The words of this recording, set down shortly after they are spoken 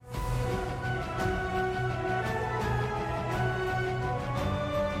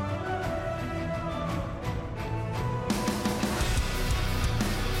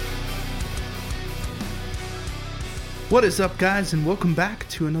What is up, guys, and welcome back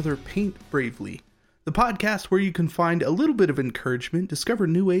to another Paint Bravely, the podcast where you can find a little bit of encouragement, discover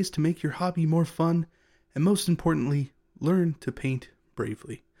new ways to make your hobby more fun, and most importantly, learn to paint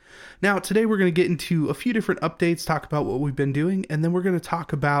bravely. Now, today we're going to get into a few different updates, talk about what we've been doing, and then we're going to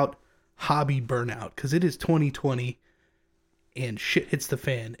talk about hobby burnout, because it is 2020, and shit hits the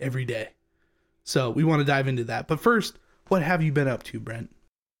fan every day. So we want to dive into that. But first, what have you been up to, Brent?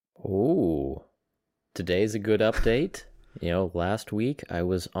 Oh, today's a good update. Last week I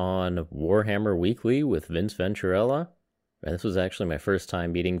was on Warhammer Weekly with Vince Venturella, and this was actually my first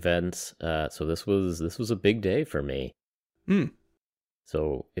time meeting Vince. So this was a big day for me.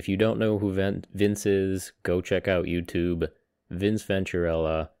 So if you don't know who Vince is, go check out YouTube. Vince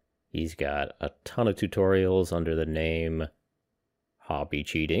Venturella. He's got a ton of tutorials under the name Hobby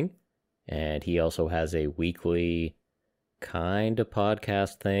Cheating, and he also has a weekly kind of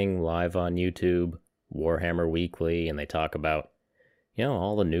podcast thing live on YouTube, Warhammer Weekly, and they talk about,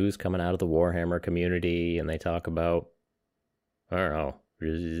 all the news coming out of the Warhammer community, and they talk about, I don't know,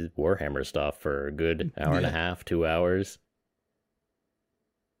 Warhammer stuff for a good hour and a half, 2 hours.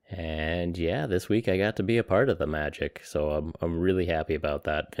 And yeah, this week I got to be a part of the magic, so I'm really happy about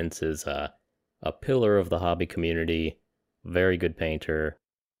that. Vince is a pillar of the hobby community, very good painter,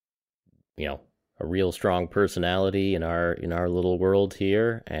 a real strong personality in our little world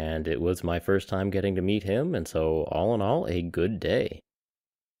here, and it was my first time getting to meet him, and so all in all, a good day.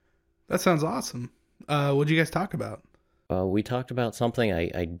 That sounds awesome. What did you guys talk about? We talked about something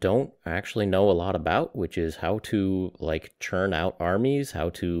I don't actually know a lot about, which is how to churn out armies, how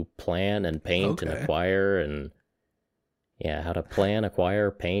to plan and paint and acquire, and how to plan, acquire,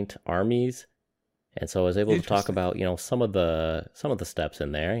 paint armies. And so I was able to talk about, some of the steps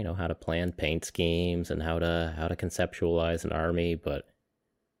in there, how to plan paint schemes and how to conceptualize an army, but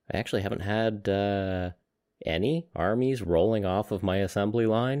I actually haven't had any armies rolling off of my assembly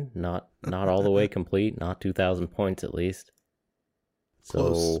line, not all the way complete, not 2,000 points at least.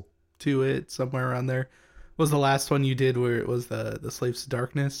 Close to it, somewhere around there. What was the last one you did where it was the Slaves to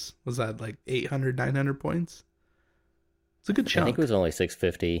Darkness? Was that 800, 900 points? It's a good chunk. I think it was only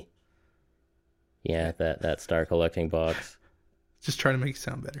 650. Yeah, that Star Collecting box. Just trying to make you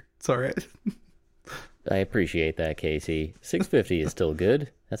sound better. It's all right. I appreciate that, Casey. 650 is still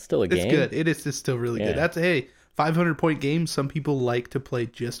good. That's still a game. It's good. It is just still really good. That's 500-point games. Some people like to play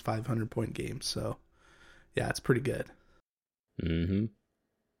just 500-point games. So, yeah, it's pretty good. Mm-hmm.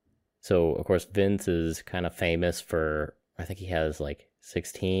 So, of course, Vince is kind of famous for, I think he has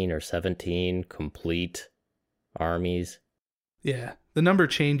 16 or 17 complete armies. Yeah, the number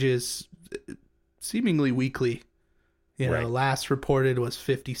changes seemingly weekly. Right. Last reported was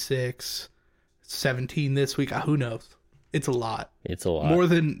 56, 17 this week. Who knows? It's a lot. It's a lot. More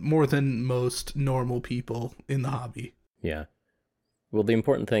than most normal people in the hobby. Yeah. Well, the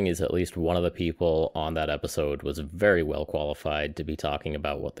important thing is at least one of the people on that episode was very well qualified to be talking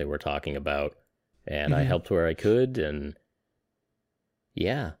about what they were talking about. And I helped where I could. And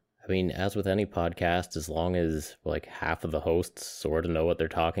yeah, I mean, as with any podcast, as long as half of the hosts sort of know what they're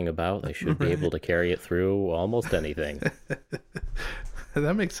talking about, they should be able to carry it through almost anything.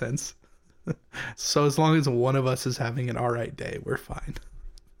 That makes sense. So as long as one of us is having an all right day, we're fine.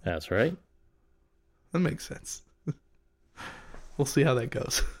 That's right. That makes sense. We'll see how that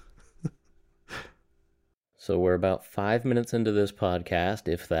goes. So we're about 5 minutes into this podcast,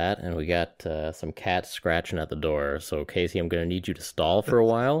 if that, and we got some cats scratching at the door. So Casey, I'm going to need you to stall for a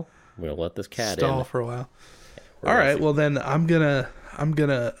while. I'm going to let this cat stall for a while. All right. Well, then I'm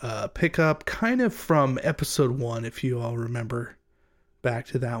gonna pick up kind of from episode 1, if you all remember back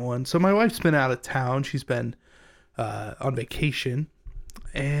to that one. So my wife's been out of town. She's been on vacation,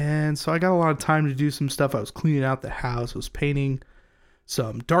 and so I got a lot of time to do some stuff. I was cleaning out the house. I was painting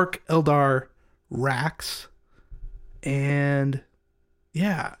some Dark Eldar racks. And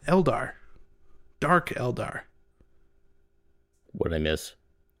yeah, Eldar. Dark Eldar. What did I miss?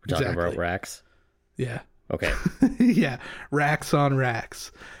 We're talking about racks? Yeah. Okay. Yeah, racks on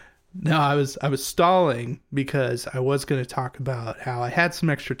racks. No, I was stalling because I was going to talk about how I had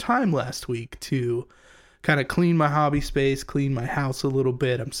some extra time last week to kind of clean my hobby space, clean my house a little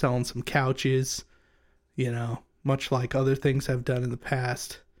bit. I'm selling some couches, much like other things I've done in the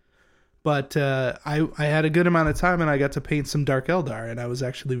past. But I had a good amount of time, and I got to paint some Dark Eldar, and I was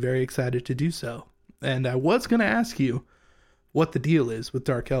actually very excited to do so. And I was going to ask you what the deal is with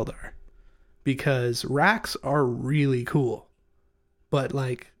Dark Eldar, because racks are really cool, but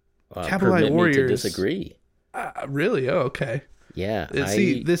Capital Warriors. Me to disagree. Really? Oh, okay. Yeah.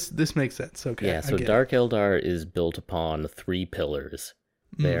 See, this makes sense. Okay. Yeah. So Dark Eldar is built upon 3 pillars.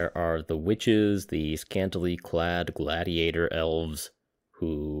 Mm. There are the witches, the scantily clad gladiator elves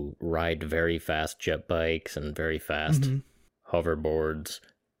who ride very fast jet bikes and very fast Mm-hmm. hoverboards.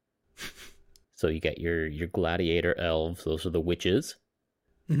 So you get your gladiator elves, those are the witches.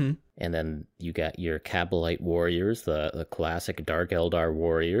 Mm-hmm. And then you got your Kabalite warriors, the classic Dark Eldar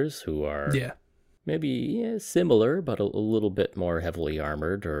warriors, who are Yeah. maybe similar, but a little bit more heavily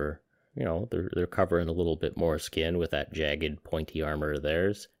armored, or they're covering a little bit more skin with that jagged, pointy armor of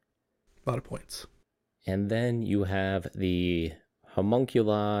theirs. A lot of points. And then you have the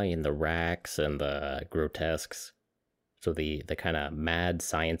homunculi and the racks and the grotesques. So the kind of mad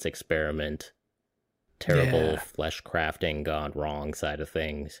science experiment, terrible Yeah. flesh crafting gone wrong side of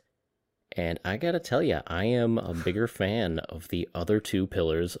things. And I gotta tell you, I am a bigger fan of the other two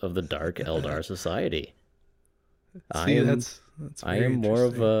pillars of the Dark Eldar Society. See, that's I very am more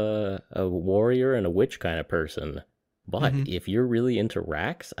of interesting. a warrior and a witch kind of person. But Mhm. if you're really into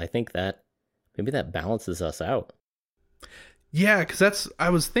racks, I think that maybe that balances us out. Yeah, because I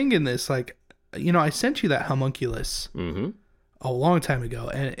was thinking this, like, I sent you that homunculus Mm-hmm. a long time ago,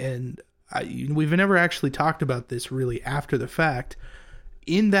 and we've never actually talked about this really after the fact.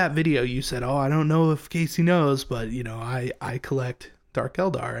 In that video, you said, "Oh, I don't know if Casey knows, but I collect Dark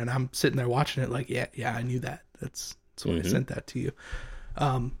Eldar," and I'm sitting there watching it, like, yeah, I knew that. That's why I sent that to you.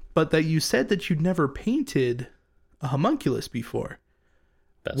 But that you said that you'd never painted a homunculus before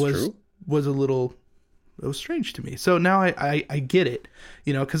That's was true. was a little, it was strange to me. So now I get it,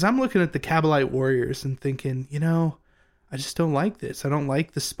 because I'm looking at the Kabalite warriors and thinking, I just don't like this. I don't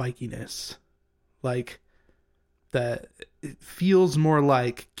like the spikiness. Like, that it feels more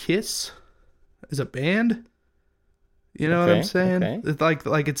like Kiss as a band. You know what I'm saying? Okay. It's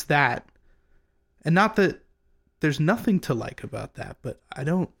like it's that. And not that there's nothing to like about that, but I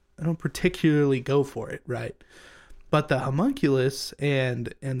don't particularly go for it, right? But the homunculus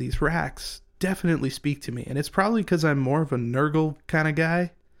and these racks definitely speak to me, and it's probably because I'm more of a Nurgle kind of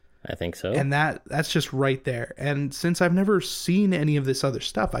guy, I think so. and that's just right there. And since I've never seen any of this other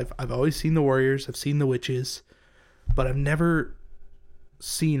stuff, I've always seen the warriors, I've seen the witches, but I've never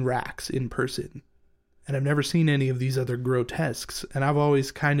seen racks in person, and I've never seen any of these other grotesques. And I've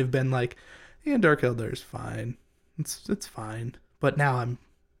always kind of been like, "Yeah, Dark Eldar is fine, it's fine." But now I'm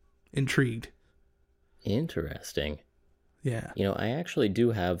intrigued. Interesting. Yeah. I actually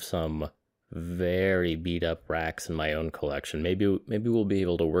do have some very beat up racks in my own collection. Maybe we'll be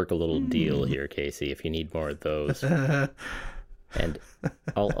able to work a little deal here, Casey, if you need more of those. And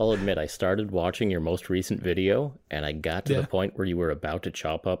I'll admit, I started watching your most recent video, and I got to the point where you were about to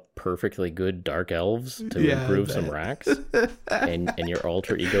chop up perfectly good dark elves to improve some racks, and your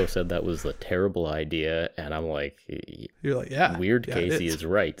alter ego said that was a terrible idea, and I'm like, You're like, yeah, weird yeah, Casey is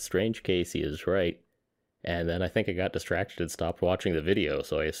right, strange Casey is right, and then I think I got distracted and stopped watching the video,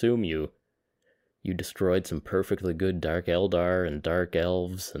 so I assume you destroyed some perfectly good Dark Eldar and Dark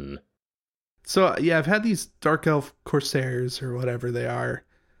Elves, and... So, yeah, I've had these Dark Elf Corsairs, or whatever they are.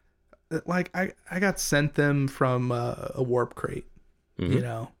 Like, I got sent them from a warp crate,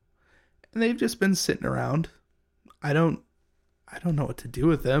 Mhm. And they've just been sitting around. I don't know what to do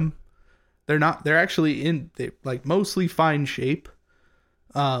with them. They're actually they're like mostly fine shape.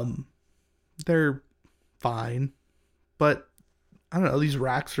 They're fine, but I don't know, these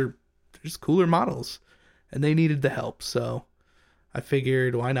racks are just cooler models, and they needed the help, so I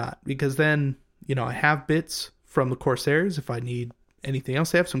figured, why not? Because then, I have bits from the Corsairs if I need anything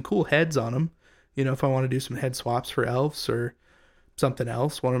else. They have some cool heads on them. If I want to do some head swaps for elves or something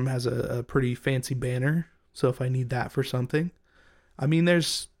else. One of them has a pretty fancy banner, so if I need that for something. I mean,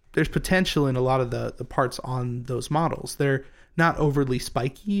 there's potential in a lot of the parts on those models. They're not overly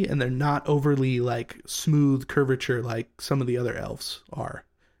spiky, and they're not overly, like, smooth curvature like some of the other elves are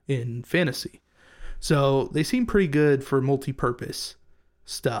in fantasy. So they seem pretty good for multi-purpose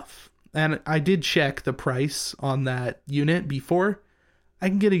stuff. And I did check the price on that unit before. I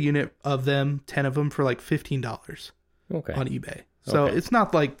can get a unit of them, 10 of them, for like $15 on eBay. So It's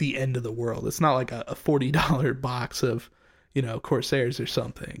not like the end of the world. It's not like a $40 box of, Corsairs or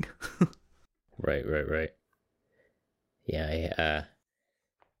something. Right. Yeah,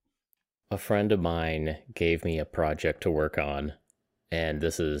 a friend of mine gave me a project to work on. And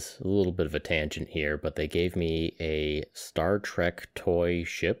this is a little bit of a tangent here, but they gave me a Star Trek toy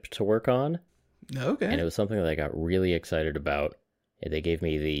ship to work on. Okay. And it was something that I got really excited about. They gave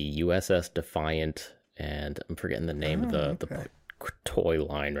me the USS Defiant, and I'm forgetting the name of the toy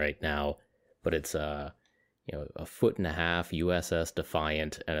line right now, but it's a 1.5-foot USS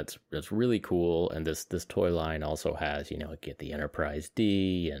Defiant, and it's really cool. And this toy line also has, get the Enterprise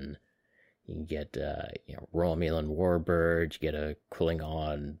D and You get Romulan Warbird, you get a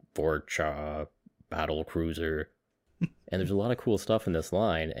Klingon Vorcha battle cruiser, and there's a lot of cool stuff in this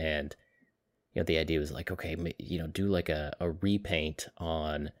line. And the idea was like, okay, do like a repaint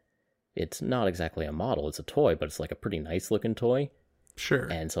on. It's not exactly a model; it's a toy, but it's like a pretty nice looking toy. Sure.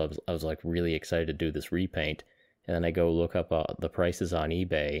 And so I was like really excited to do this repaint, and then I go look up the prices on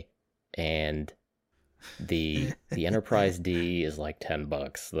eBay, and the Enterprise D is like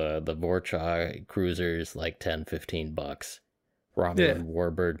 $10. The Vorcha cruiser is like $10-15. Romulan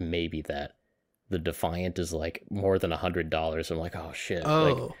Warbird maybe that. The Defiant is like more than $100. I'm like, oh shit!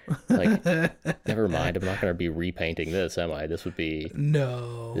 Oh, like never mind. I'm not gonna be repainting this, am I? This would be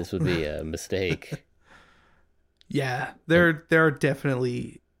a mistake. Yeah, there are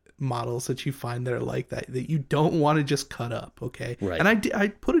definitely models that you find that are like that you don't want to just cut up, okay? Right. And I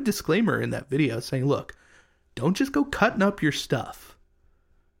put a disclaimer in that video saying, look, don't just go cutting up your stuff.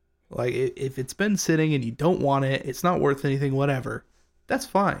 Like, if it's been sitting and you don't want it, it's not worth anything, whatever, that's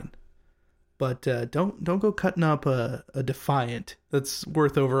fine. But don't go cutting up a Defiant that's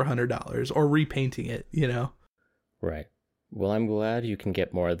worth over $100 or repainting it, Right. Well, I'm glad you can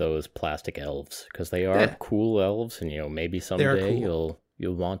get more of those plastic elves, because they are cool elves, and maybe someday cool.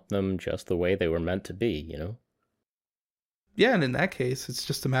 you'll want them just the way they were meant to be, Yeah, and in that case, it's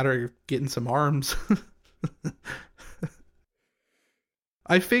just a matter of getting some arms.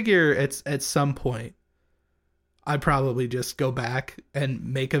 I figure at some point, I'd probably just go back and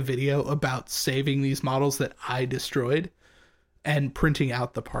make a video about saving these models that I destroyed and printing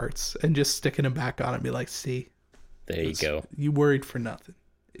out the parts and just sticking them back on and be like, see. There you go. You worried for nothing.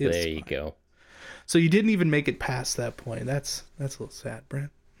 There you go. So you didn't even make it past that point. That's a little sad,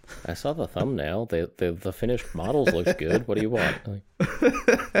 Brent. I saw the thumbnail. The finished models looks good. What do you want?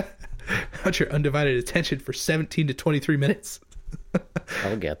 I want your undivided attention for 17 to 23 minutes.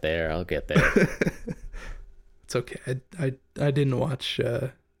 I'll get there. It's okay. I didn't watch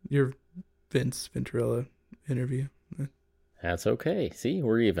your Vince Venturella interview. That's okay. See,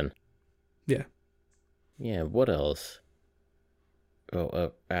 we're even. Yeah. Yeah, what else?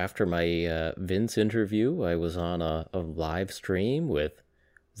 Oh, after my Vince interview, I was on a live stream with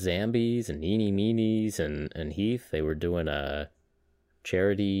Zambies and Eeny Meenies and Heath. They were doing a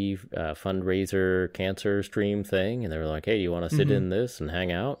charity fundraiser cancer stream thing, and they were like, hey, do you want to sit in this and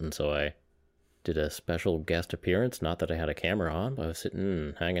hang out? And so I did a special guest appearance. Not that I had a camera on, but I was sitting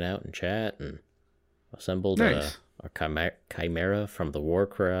and hanging out and chat, and assembled nice. a Chimera from the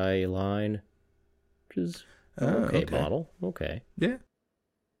Warcry line. Which is okay model. Okay. Yeah.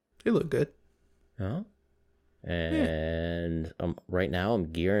 They look good. Oh. And right now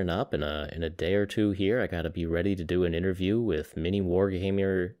I'm gearing up in a day or two here. I got to be ready to do an interview with mini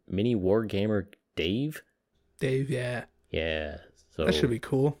wargamer Dave. Dave, yeah. Yeah. So that should be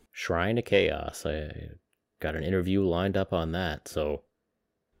cool. Shrine of Chaos. I got an interview lined up on that. So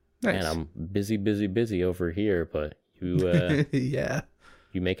nice. And I'm busy over here, but you yeah.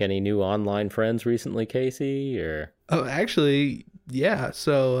 You make any new online friends recently, Casey? Or oh, actually, yeah.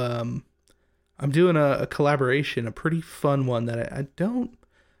 So I'm doing a collaboration, a pretty fun one that I don't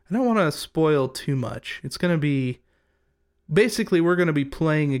want to spoil too much. It's gonna be basically we're gonna be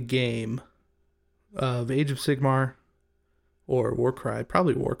playing a game of Age of Sigmar or Warcry,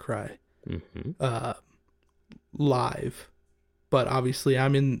 probably Warcry, live. But obviously,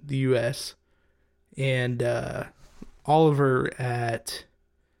 I'm in the U.S. and Oliver at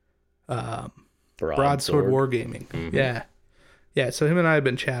Broadsword Wargaming. Yeah, so him and I have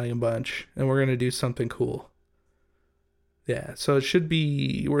been chatting a bunch, and we're going to do something cool. Yeah, so it should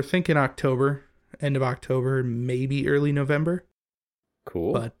be, we're thinking October, end of October, maybe early November.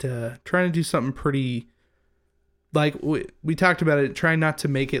 Cool. But trying to do something pretty, like, we talked about it, trying not to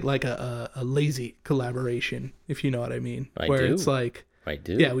make it like a lazy collaboration, if you know what I mean. I Where do. it's like, I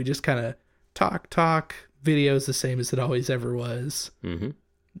do. Yeah, we just kind of talk, videos the same as it always ever was. Mm-hmm.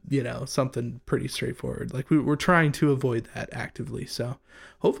 Something pretty straightforward. Like we're trying to avoid that actively. So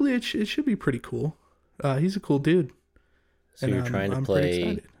hopefully it should be pretty cool. He's a cool dude. So you're trying to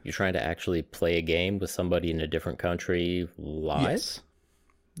play. You're trying to actually play a game with somebody in a different country live.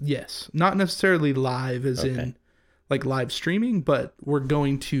 Yes. Not necessarily live as in like live streaming, but we're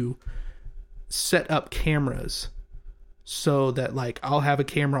going to set up cameras so that like I'll have a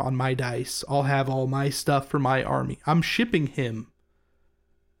camera on my dice. I'll have all my stuff for my army. I'm shipping him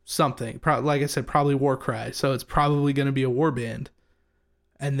something, like I said, probably Warcry, so it's probably going to be a warband,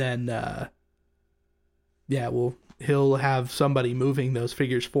 and then he'll have somebody moving those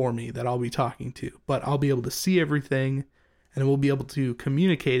figures for me that I'll be talking to, but I'll be able to see everything, and we'll be able to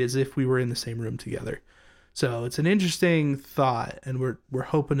communicate as if we were in the same room together. So it's an interesting thought, and we're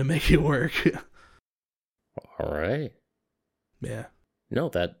hoping to make it work. All right. Yeah. No,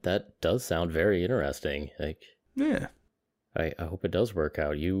 that does sound very interesting. Like, Yeah. I hope it does work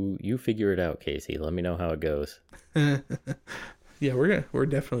out. You figure it out, Casey. Let me know how it goes. Yeah, we're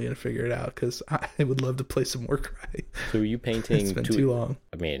definitely gonna figure it out because I would love to play some Warcry. So are you painting It's been too long.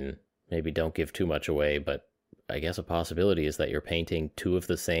 I mean, maybe don't give too much away, but I guess a possibility is that you're painting two of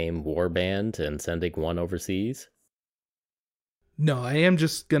the same warband and sending one overseas. No, I am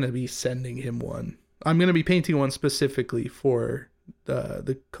just gonna be sending him one. I'm gonna be painting one specifically for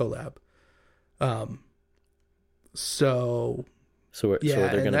the collab. So So are yeah, there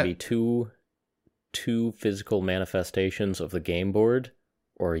and going to be two physical manifestations of the game board,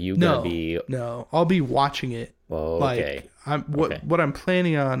 or are you going to be? No, I'll be watching it. Oh, okay. Like Okay. what I'm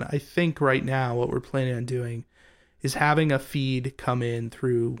planning on, I think right now what we're planning on doing is having a feed come in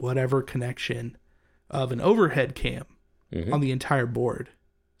through whatever connection of an overhead cam Mhm. on the entire board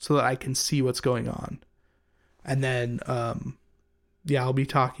so that I can see what's going on. And then yeah, I'll be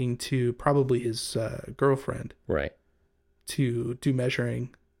talking to probably his girlfriend Right. to do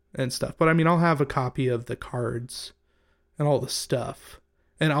measuring and stuff. But I mean, I'll have a copy of the cards and all the stuff,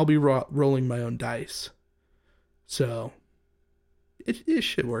 and I'll be rolling my own dice. So it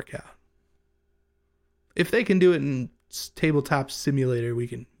should work out. If they can do it in Tabletop Simulator, we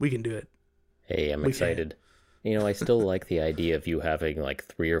can do it. Hey, I'm We excited. You know, I still like the idea of you having like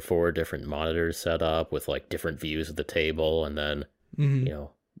 3 or 4 different monitors set up with like different views of the table, and then Mm-hmm. you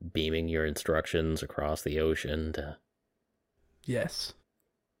know, beaming your instructions across the ocean to. Yes.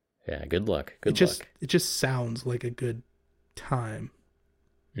 Yeah, good luck. Good luck. It just sounds like a good time.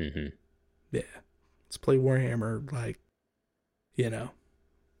 Mm-hmm. Yeah. Let's play Warhammer like, Yeah.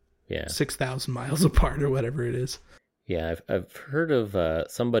 6,000 miles apart or whatever it is. Yeah, I've heard of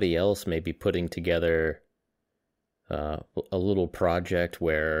somebody else maybe putting together a little project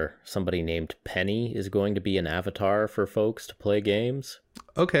where somebody named Penny is going to be an avatar for folks to play games.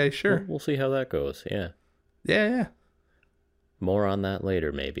 Okay, sure. We'll see how that goes. Yeah. Yeah. More on that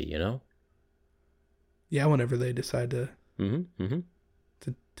later, maybe, you know? Yeah, whenever they decide to Mm-hmm. Mm-hmm.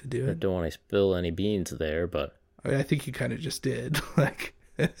 to do I it. don't want to spill any beans there, but I mean, I think you kind of just did. Like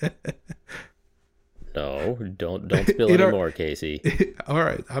no, don't spill In any our- more, Casey. all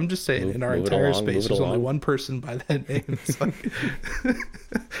right, I'm just saying in our Move it entire along, space move it there's only along. one person by that name. It's like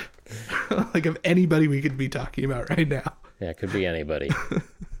like of anybody we could be talking about right now. Yeah, it could be anybody.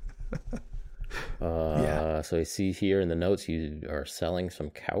 Yeah. So I see here in the notes you are selling some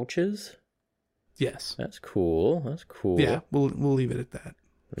couches. Yes. That's cool. That's cool. Yeah, we'll leave it at that.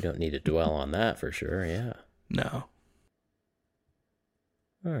 We don't need to dwell on that for sure. Yeah. No.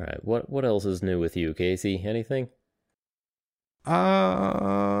 All right. What else is new with you, Casey? Anything?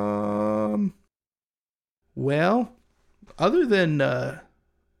 Well, other than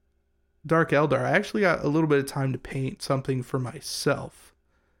Dark Eldar, I actually got a little bit of time to paint something for myself.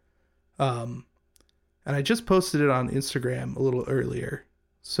 And I just posted it on Instagram a little earlier,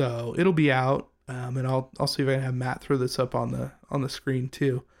 so it'll be out. And I'll see if I can have Matt throw this up on the screen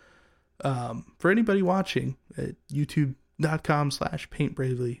too. For anybody watching at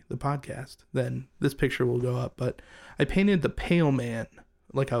youtube.com/paintbravely the podcast, then this picture will go up. But I painted the Pale Man,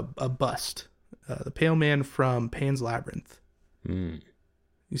 like a bust. The Pale Man from Pan's Labyrinth. Hmm.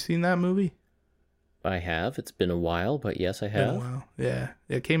 You seen that movie? I have. It's been a while, but yes, I Been a have. while. Yeah.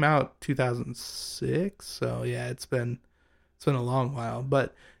 It came out 2006, so yeah, it's been a long while.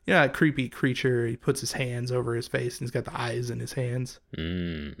 But yeah, a creepy creature. He puts his hands over his face and he's got the eyes in his hands.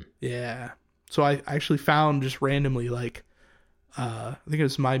 Hmm. Yeah. So I actually found just randomly, like, I think it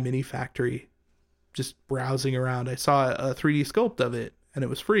was My Mini Factory, just browsing around. I saw a 3D sculpt of it and it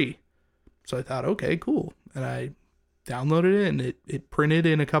was free. So I thought, okay, cool. And I downloaded it and it printed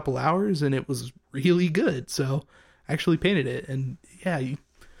in a couple hours and it was really good. So I actually painted it. And yeah, you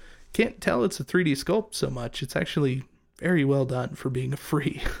can't tell it's a 3D sculpt so much. It's actually very well done for being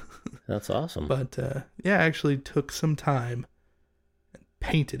free. That's awesome. But yeah, I actually took some time and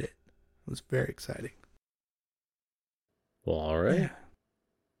painted it. It was very exciting. Well, all right. Yeah.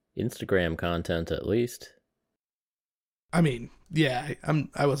 Instagram content at least. I mean, yeah,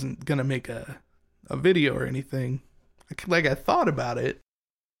 I wasn't gonna make a video or anything. I thought about it,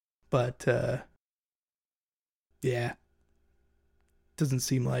 but yeah, doesn't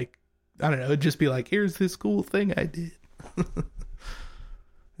seem like, I don't know. It'd just be like, here's this cool thing I did.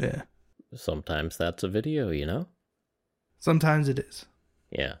 Yeah, Sometimes that's a video, you know? sometimes it is.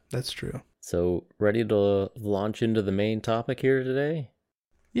 Yeah. That's true. So, ready to launch into the main topic here today?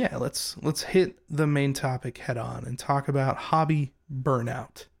 Yeah, let's hit the main topic head on and talk about hobby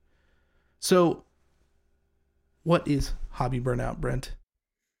burnout. So, what is hobby burnout, Brent?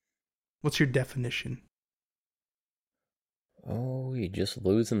 What's your definition? Oh, you're just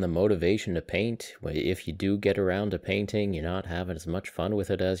losing the motivation to paint. If you do get around to painting, you're not having as much fun with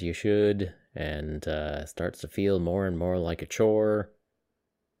it as you should, and it starts to feel more and more like a chore.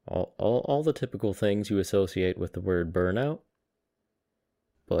 All the typical things you associate with the word burnout.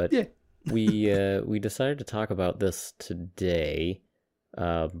 But Yeah. we decided to talk about this today,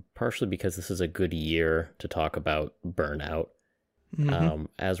 partially because this is a good year to talk about burnout. Mm-hmm.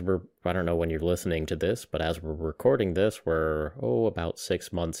 I don't know when you're listening to this, but as we're recording this, we're about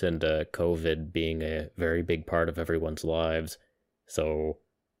 6 months into COVID being a very big part of everyone's lives. So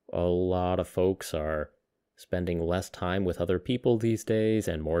a lot of folks are spending less time with other people these days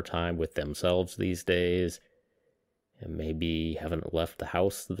and more time with themselves these days. And maybe haven't left the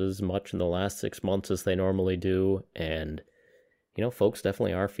house as much in the last 6 months as they normally do. And, folks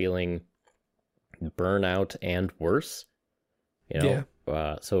definitely are feeling burnout and worse.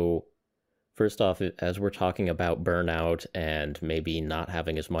 So first off, as we're talking about burnout and maybe not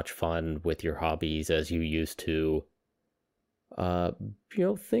having as much fun with your hobbies as you used to,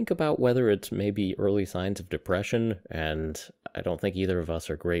 think about whether it's maybe early signs of depression. And I don't think either of us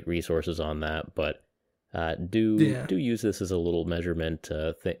are great resources on that, but do use this as a little measurement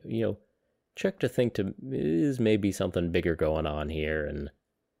to check to think is maybe something bigger going on here, and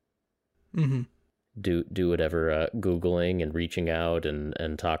Mm-hmm. do whatever Googling and reaching out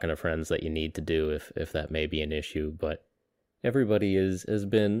and talking to friends that you need to do if that may be an issue. But everybody has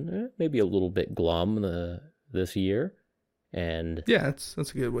been maybe a little bit glum this year, and Yeah, that's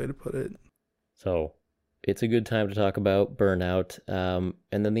a good way to put it. so it's a good time to talk about burnout.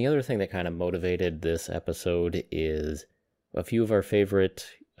 And then the other thing that kind of motivated this episode is a few of our favorite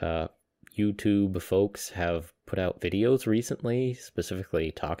YouTube folks have put out videos recently,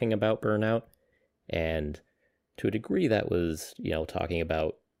 specifically talking about burnout. And to a degree, that was, talking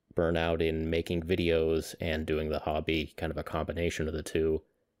about burnout in making videos and doing the hobby, kind of a combination of the two.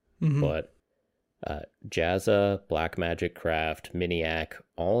 Mm-hmm. But Jazza, Blackmagic Craft, Miniac,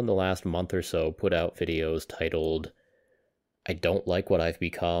 all in the last month or so put out videos titled, "I Don't Like What I've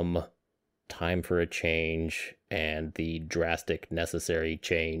Become, Time for a Change, and the Drastic Necessary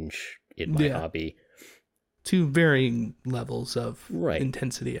Change in My Hobby." To varying levels of Right.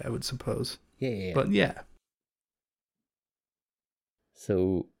 intensity, I would suppose. Yeah. But yeah.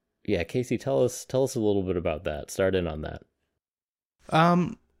 So, yeah, Casey, tell us a little bit about that. Start in on that.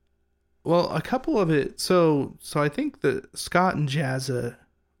 Well, a couple of it. So I think that Scott and Jazza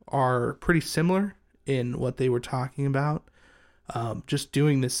are pretty similar in what they were talking about. Just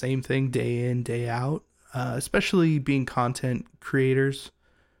doing the same thing day in, day out, especially being content creators.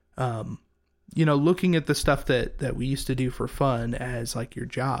 Looking at the stuff that we used to do for fun as like your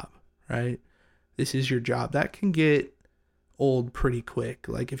job, right? This is your job. That can get old pretty quick.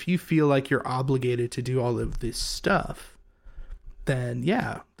 Like if you feel like you're obligated to do all of this stuff, then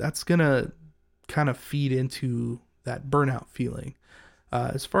yeah, that's gonna kind of feed into that burnout feeling.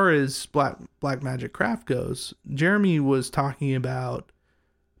 As far as Blackmagic Craft goes, Jeremy was talking about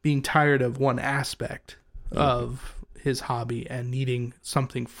being tired of one aspect of his hobby and needing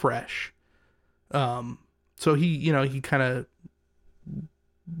something fresh. So he kind of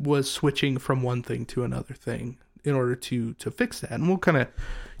was switching from one thing to another thing in order to fix that. And we'll kind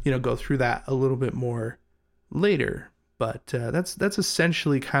of, go through that a little bit more later. But that's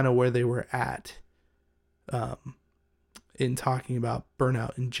essentially kind of where they were at in talking about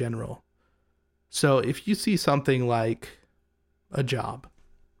burnout in general. So if you see something like a job,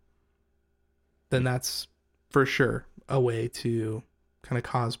 then that's for sure a way to kind of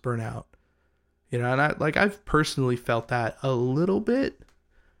cause burnout. And I've personally felt that a little bit,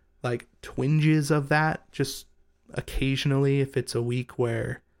 like twinges of that, just occasionally if it's a week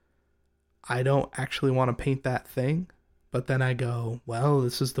where I don't actually want to paint that thing. But then I go, well,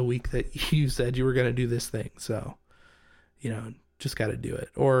 this is the week that you said you were going to do this thing. So, just got to do it.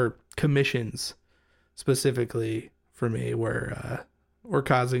 Or commissions specifically for me were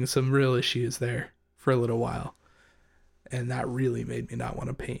causing some real issues there for a little while. And that really made me not want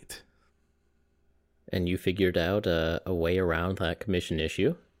to paint. And you figured out a way around that commission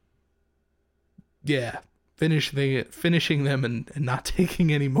issue? Yeah. Finishing them and not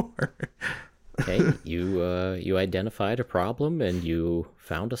taking any more. Okay, you identified a problem and you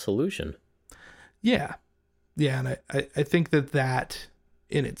found a solution. Yeah, and I think that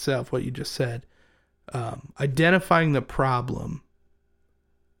in itself, what you just said, identifying the problem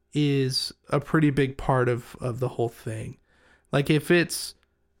is a pretty big part of the whole thing. Like if it's,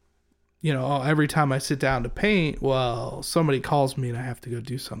 every time I sit down to paint, well, somebody calls me and I have to go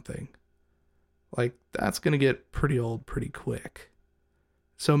do something. like that's going to get pretty old pretty quick.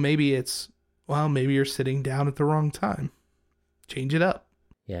 So maybe maybe you're sitting down at the wrong time. Change it up.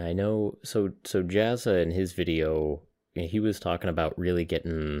 Yeah, I know. So Jazza in his video, he was talking about really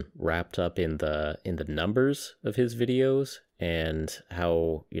getting wrapped up in the numbers of his videos, and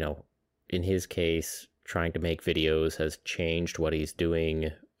how, in his case, trying to make videos has changed what he's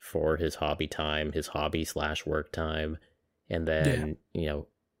doing for his hobby time, his hobby/work time. And then,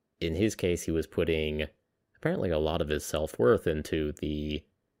 in his case, he was putting apparently a lot of his self-worth into the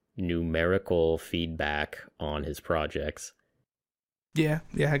numerical feedback on his projects. Yeah,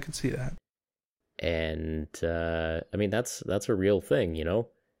 I could see that. And I mean, that's a real thing,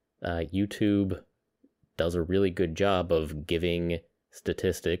 YouTube does a really good job of giving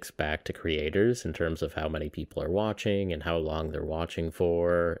statistics back to creators in terms of how many people are watching and how long they're watching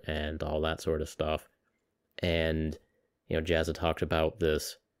for and all that sort of stuff. And, Jazza talked about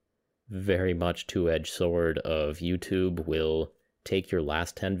this very much two-edged sword of YouTube will take your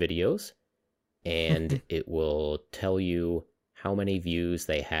last 10 videos and it will tell you how many views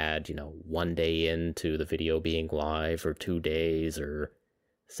they had, 1 day into the video being live, or 2 days, or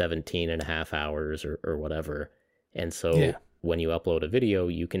 17 and a half hours, or whatever. And so when you upload a video,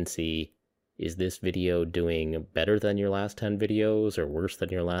 you can see, is this video doing better than your last 10 videos or worse than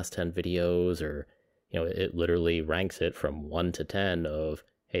your last 10 videos? Or, it literally ranks it from 1 to 10 of,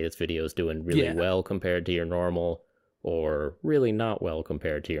 hey, this video is doing really well compared to your normal, or really not well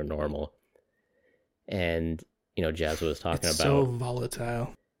compared to your normal. And Jazz was talking about so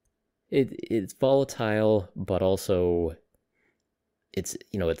volatile. It's volatile, but also it's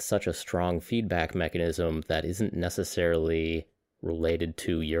such a strong feedback mechanism that isn't necessarily related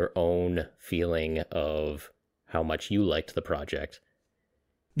to your own feeling of how much you liked the project.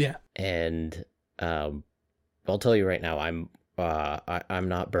 Yeah. And I'll tell you right now, I'm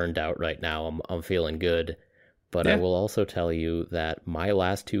not burned out right now. I'm feeling good. But I will also tell you that my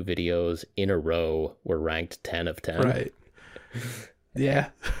last 2 videos in a row were ranked 10 of 10. Right. Yeah.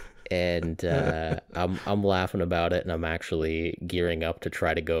 And I'm laughing about it, and I'm actually gearing up to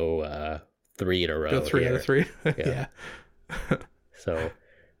try to go 3 in a row. Go 3 out of 3. Yeah. So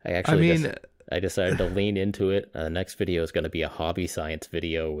I decided to lean into it. The next video is going to be a hobby science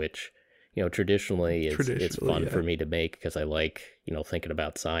video, which traditionally it's fun for me to make because I like thinking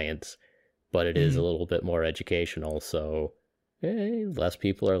about science. But it is a little bit more educational, so less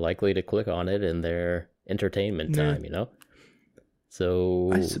people are likely to click on it in their entertainment time,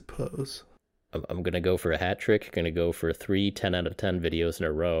 So I suppose I'm going to go for a hat trick. Going to go for 3 10 out of 10 videos in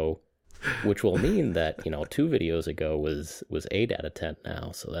a row, which will mean that 2 videos ago was 8 out of 10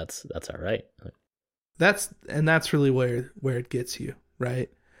 now. So that's all right. That's really where it gets you, right?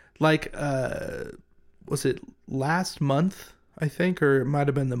 Like, was it last month? I think, or it might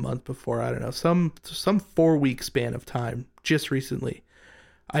have been the month before. I don't know. Some 4-week span of time. Just recently,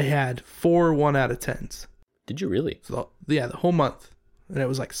 I had 4 1 out of 10s. Did you really? So the whole month, and it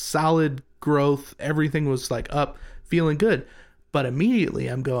was like solid growth. Everything was like up, feeling good. But immediately,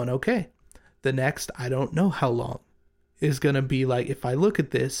 I'm going, okay. The next, I don't know how long, is gonna be like, if I look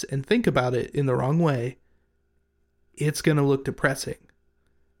at this and think about it in the wrong way, it's gonna look depressing.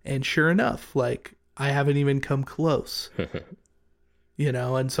 And sure enough, like, I haven't even come close.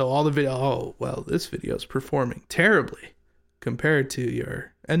 And so all the video, this video is performing terribly compared to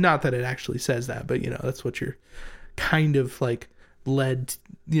your, and not that it actually says that, but that's what you're kind of like led,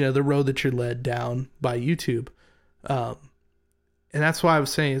 the road that you're led down by YouTube. And that's why I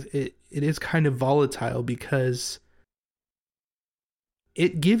was saying it is kind of volatile because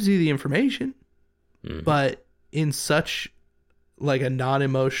it gives you the information, but in such like a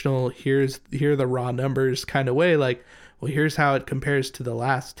non-emotional, here are the raw numbers kind of way, like, well, here's how it compares to the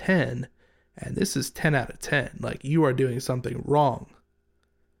last 10, and this is 10 out of 10. Like, you are doing something wrong.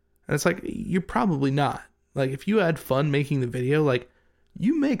 And it's like, you're probably not. Like, if you had fun making the video, like,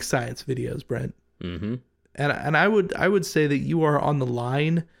 you make science videos, Brent. Mm-hmm. And I would say that you are on the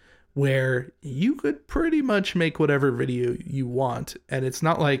line where you could pretty much make whatever video you want, and it's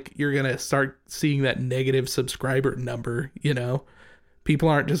not like you're gonna start seeing that negative subscriber number. People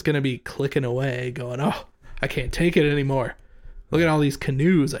aren't just gonna be clicking away going, oh, I can't take it anymore. Look at all these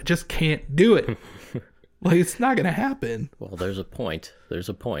canoes. I just can't do it. Like, it's not going to happen. Well, there's a point.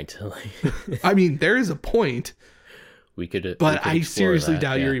 I mean, there is a point. But I seriously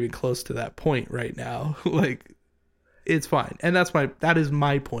doubt you're even close to that point right now. Like, it's fine. And that is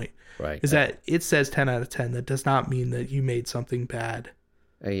my point. Right. Is that it says 10 out of 10. That does not mean that you made something bad.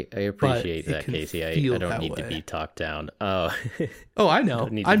 I appreciate that, Casey. I don't need to be talked down. Oh, I know. I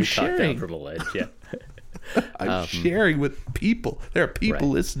don't need to be talked down from a ledge. Yeah. I'm sharing with people. There are people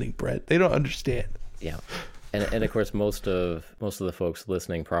Right. listening, Brett. They don't understand. Yeah. And of course most of the folks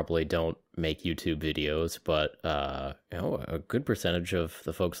listening probably don't make YouTube videos, but a good percentage of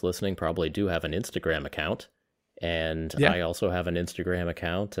the folks listening probably do have an Instagram account. And Yeah. I also have an Instagram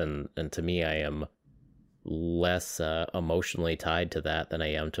account, and to me I am less emotionally tied to that than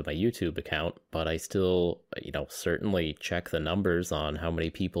I am to my YouTube account, but I still, certainly check the numbers on how many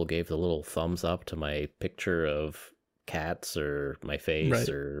people gave the little thumbs up to my picture of cats, or my face, Right.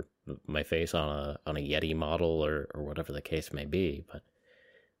 or my face on a Yeti model, or whatever the case may be. But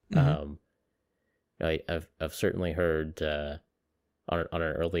Mhm. I've certainly heard on an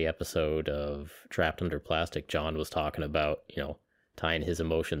early episode of Trapped Under Plastic, John was talking about tying his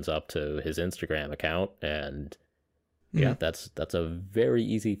emotions up to his Instagram account, and yeah, Mhm. that's a very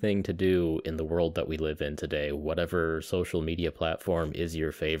easy thing to do in the world that we live in today. Whatever social media platform is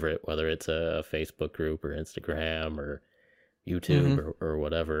your favorite, whether it's a Facebook group or Instagram or YouTube Mhm. or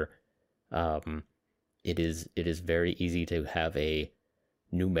whatever, um, it is very easy to have a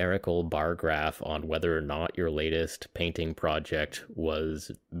numerical bar graph on whether or not your latest painting project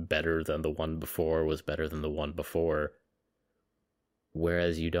was better than the one before, was better than the one before.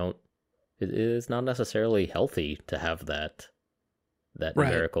 Whereas it is not necessarily healthy to have that Right.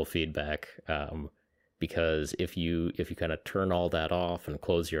 numerical feedback, because if you kind of turn all that off and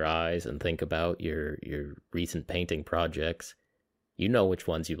close your eyes and think about your recent painting projects, you know which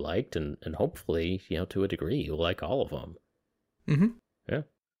ones you liked, and hopefully, to a degree, you'll like all of them. Mhm. Yeah.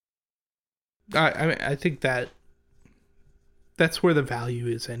 I think that's where the value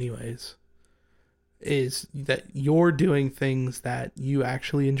is, anyways. Is that you're doing things that you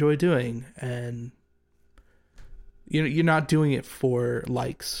actually enjoy doing, and you're not doing it for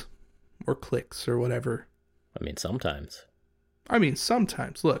likes or clicks or whatever. I mean, sometimes. I mean,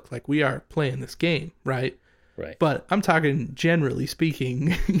 sometimes, look, like we are playing this game, right? Right. But I'm talking generally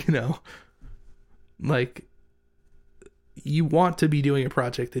speaking, like you want to be doing a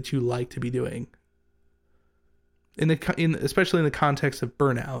project that you like to be doing. Especially in the context of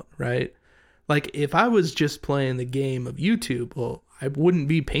burnout, right? Like if I was just playing the game of YouTube, well, I wouldn't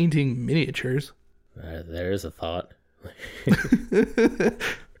be painting miniatures. There's a thought.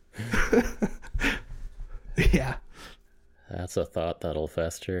 Yeah. That's a thought that'll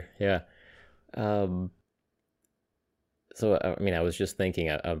fester. Yeah. Um, so I mean, I was just thinking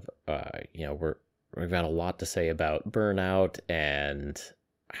of we've got a lot to say about burnout and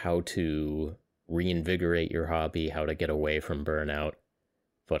how to reinvigorate your hobby, how to get away from burnout.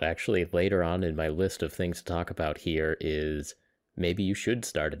 But actually, later on in my list of things to talk about here is maybe you should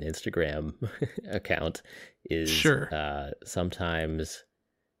start an Instagram account. Is Sure. Sometimes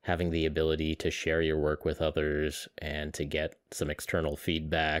having the ability to share your work with others and to get some external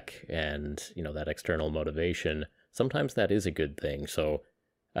feedback and that external motivation, sometimes that is a good thing. So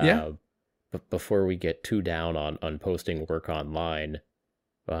Yeah. before we get too down on posting work online,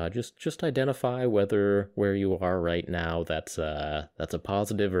 just identify where you are right now, that's a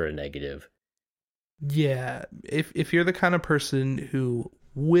positive or a negative. Yeah. If you're the kind of person who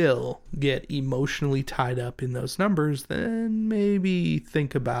will get emotionally tied up in those numbers, then maybe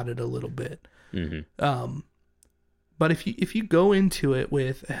think about it a little bit. Mm-hmm. But if you go into it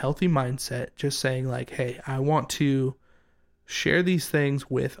with a healthy mindset, just saying like, hey, I want to share these things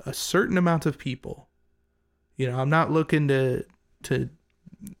with a certain amount of people. I'm not looking to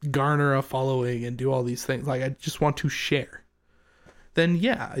garner a following and do all these things. Like I just want to share. Then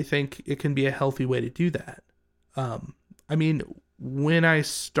yeah, I think it can be a healthy way to do that. I mean, when I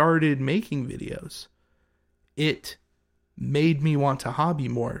started making videos, it made me want to hobby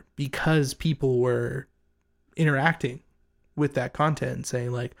more because people were interacting with that content and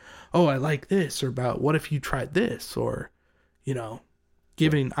saying like, oh, I like this, or about what if you tried this, or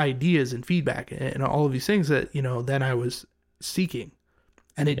giving ideas and feedback and all of these things that then I was seeking,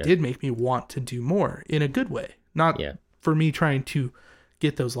 and it Yeah. did make me want to do more in a good way, not Yeah. for me trying to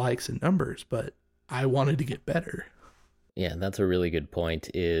get those likes and numbers, but I wanted to get better. Yeah, that's a really good point,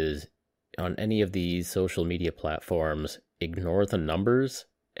 is on any of these social media platforms, ignore the numbers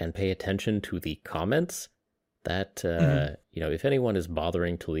and pay attention to the comments. That, Mm-hmm. if anyone is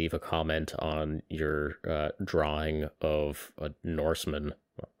bothering to leave a comment on your drawing of a Norseman,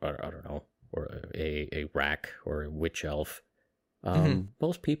 or I don't know, or a rack or a witch elf, Mm-hmm.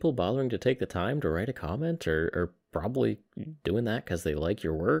 most people bothering to take the time to write a comment are probably doing that because they like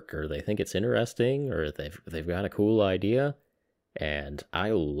your work, or they think it's interesting, or they've got a cool idea. And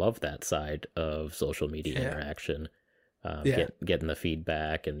I love that side of social media Yeah. interaction. Yeah. Getting the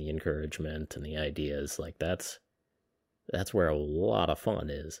feedback and the encouragement and the ideas, that's where a lot of fun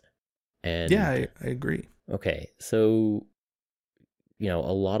is. Yeah, And I agree. Okay, so, a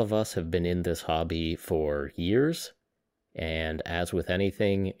lot of us have been in this hobby for years. And as with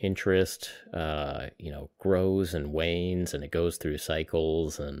anything, interest, grows and wanes and it goes through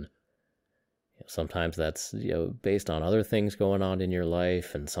cycles. And sometimes that's, based on other things going on in your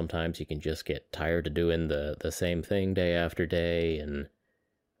life. And sometimes you can just get tired of doing the same thing day after day. And,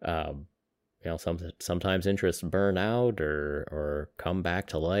 sometimes interests burn out or come back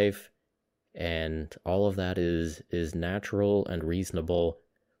to life. And all of that is natural and reasonable.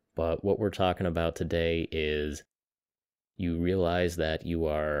 But what we're talking about today is you realize that you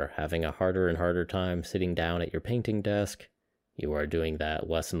are having a harder and harder time sitting down at your painting desk. You are doing that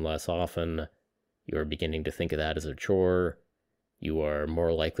less and less often. You are beginning to think of that as a chore. You are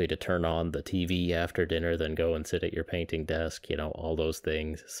more likely to turn on the TV after dinner than go and sit at your painting desk, all those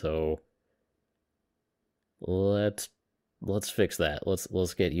things. So let's fix that.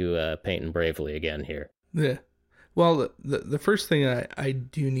 Let's get you painting bravely again here. Yeah. Well, the first thing I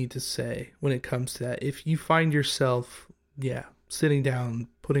do need to say when it comes to that, if you find yourself, sitting down,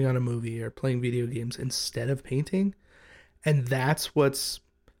 putting on a movie or playing video games instead of painting, and that's what's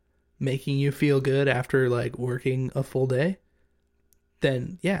making you feel good after like working a full day,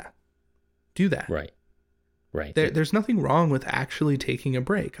 then do that. Right. There's nothing wrong with actually taking a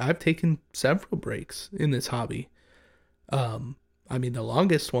break. I've taken several breaks in this hobby. The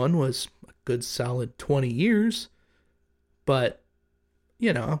longest one was a good solid 20 years, but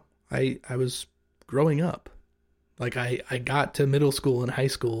I was growing up. Like I got to middle school and high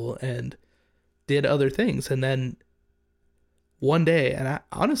school and did other things. And then one day, and I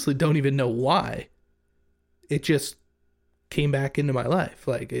honestly don't even know why, it just came back into my life.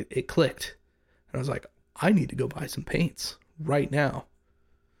 Like it clicked. And I was like, I need to go buy some paints right now.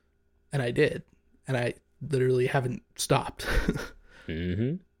 And I did. And I literally haven't stopped.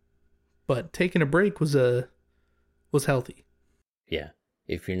 Mm-hmm. But taking a break was healthy. Yeah.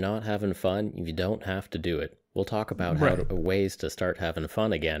 If you're not having fun, you don't have to do it. We'll talk about ways to start having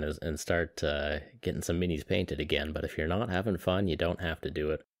fun again and start getting some minis painted again. But if you're not having fun, you don't have to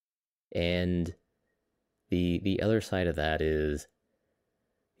do it. And the other side of that is,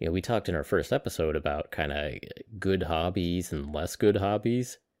 we talked in our first episode about kind of good hobbies and less good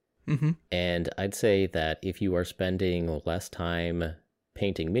hobbies. Mm-hmm. And I'd say that if you are spending less time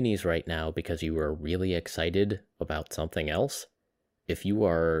painting minis right now because you are really excited about something else, if you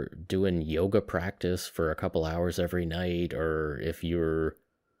are doing yoga practice for a couple hours every night, or if you're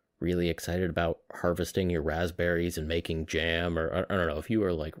really excited about harvesting your raspberries and making jam, or I don't know, if you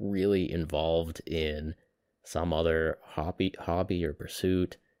are like really involved in some other hobby or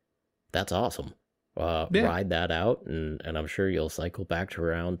pursuit, that's awesome. Ride that out, and I'm sure you'll cycle back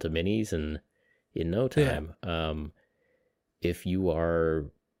around to minis in no time. Yeah. If you are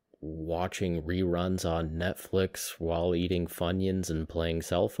watching reruns on Netflix while eating Funyuns and playing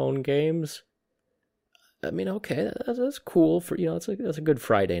cell phone games, okay, that's cool for that's a good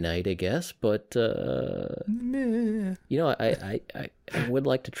Friday night, I guess. But I would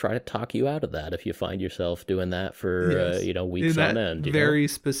like to try to talk you out of that if you find yourself doing that for weeks on end. Very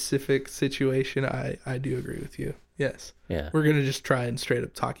specific situation. I do agree with you. Yes. Yeah. We're gonna just try and straight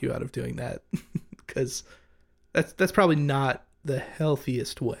up talk you out of doing that because that's probably not the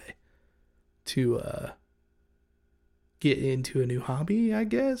healthiest way to get into a new hobby, I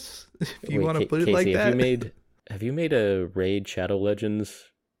guess, if you want to put it Casey, like that. Have you made a Raid Shadow Legends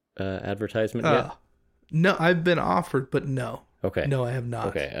advertisement yet? No, I've been offered, but no. Okay. No, I have not.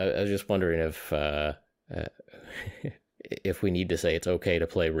 Okay, I was just wondering if we need to say it's okay to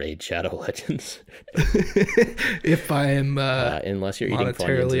play Raid Shadow Legends. If I am unless you're eating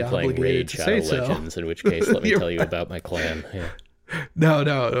Funyuns and playing Raid Shadow Legends, in which case let me tell you about my clan. Yeah. No,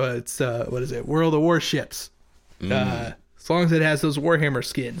 it's what is it? World of Warships. As long as it has those Warhammer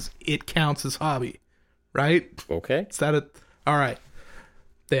skins, it counts as hobby, right? Okay. Is that it? All right.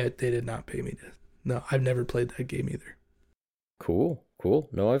 They did not pay me to. No, I've never played that game either. Cool.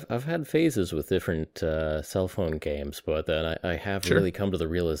 No, I've had phases with different cell phone games, but then I have really come to the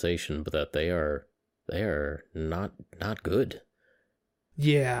realization that they are not good.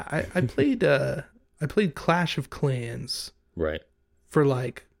 Yeah, I played Clash of Clans. Right. For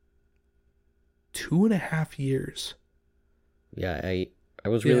like 2.5 years. Yeah, I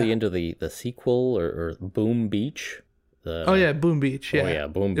was really into the sequel or Boom Beach. Boom Beach. Yeah. Oh yeah,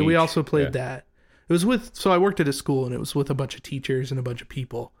 Boom Beach. We also played that. It was so I worked at a school and it was with a bunch of teachers and a bunch of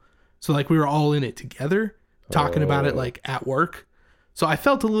people. So like we were all in it together, talking about it like at work. So I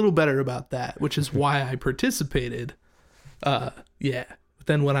felt a little better about that, which is why I participated. But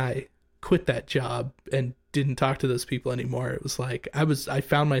then when I quit that job and didn't talk to those people anymore. It was like I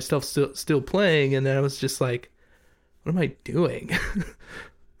found myself still playing, and then I was just like, what am I doing?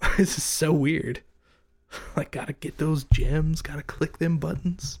 This is so weird. Like, gotta get those gems, gotta click them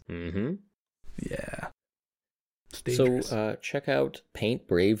buttons. Mm-hmm. Yeah. So check out Paint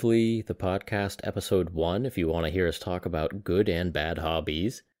Bravely, the podcast, episode 1, if you want to hear us talk about good and bad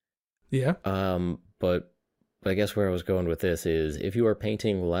hobbies. Yeah. But I guess where I was going with this is, if you are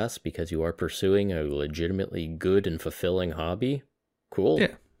painting less because you are pursuing a legitimately good and fulfilling hobby, cool.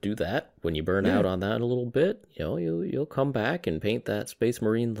 Yeah. Do that. When you burn out on that a little bit, you'll come back and paint that Space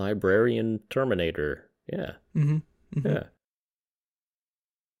Marine Librarian Terminator. Yeah. Mm-hmm. Mm-hmm. Yeah.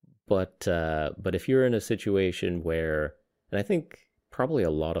 But if you're in a situation where, and I think probably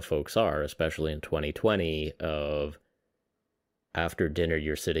a lot of folks are, especially in 2020, of after dinner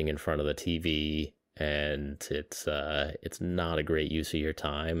you're sitting in front of the TV and it's not a great use of your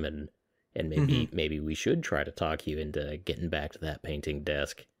time, and maybe we should try to talk you into getting back to that painting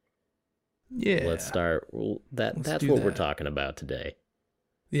desk. Yeah. Let's start. That's what we're talking about today.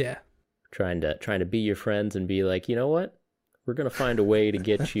 Yeah. Trying to be your friends and be like, you know what? We're going to find a way to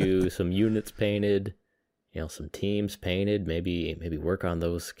get you some units painted, some teams painted, maybe work on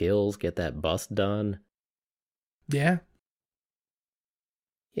those skills, get that bust done. Yeah.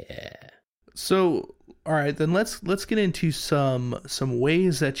 Yeah. So, all right, then let's get into some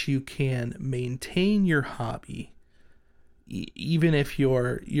ways that you can maintain your hobby, even if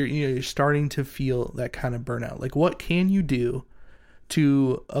you're starting to feel that kind of burnout. Like, what can you do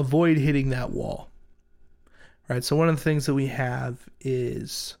to avoid hitting that wall? Right, so one of the things that we have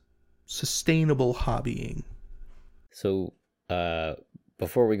is sustainable hobbying. So,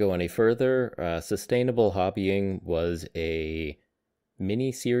 before we go any further, Sustainable Hobbying was a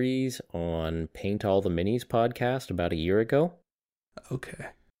mini-series on Paint All the Minis podcast about a year ago.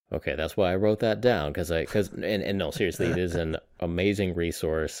 Okay, that's why I wrote that down, because no, seriously, it is an amazing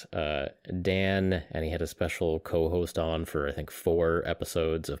resource. Dan, and he had a special co-host on for, I think, 4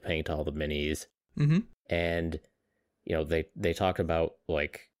 episodes of Paint All the Minis. Mm-hmm. And, they talked about,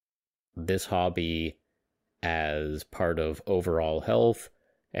 like, this hobby as part of overall health,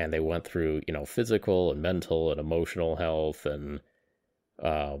 and they went through, physical and mental and emotional health, and,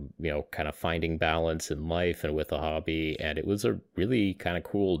 kind of finding balance in life and with a hobby. And it was a really kind of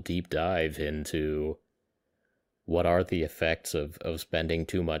cool deep dive into what are the effects of spending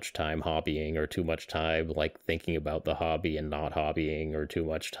too much time hobbying, or too much time, like, thinking about the hobby and not hobbying, or too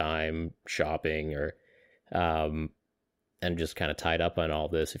much time shopping, or and just kind of tied up on all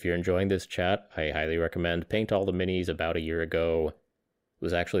this. If you're enjoying this chat, I highly recommend Paint All the Minis about a year ago. It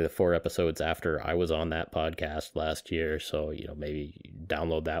was actually the 4 episodes after I was on that podcast last year, so, maybe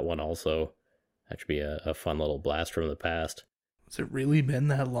download that one also. That should be a fun little blast from the past. Has it really been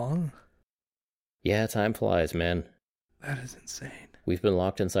that long? Yeah, time flies, man. That is insane. We've been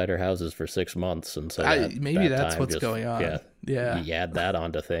locked inside our houses for 6 months, and so maybe that's what's going on. Yeah. You add that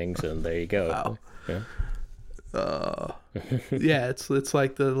onto things, and there you go. Wow. Yeah. Yeah, it's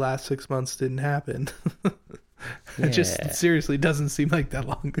like the last 6 months didn't happen. It just seriously doesn't seem like that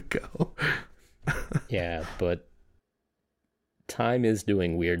long ago. Yeah, but time is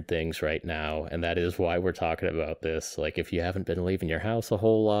doing weird things right now, and that is why we're talking about this. Like, if you haven't been leaving your house a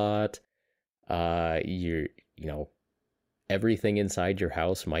whole lot, everything inside your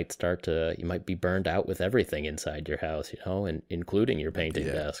house you might be burned out with everything inside your house, and including your painting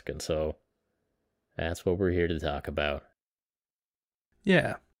desk. And so that's what we're here to talk about.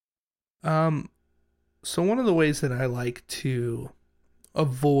 Yeah. So one of the ways that I like to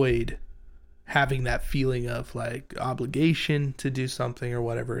avoid having that feeling of, like, obligation to do something or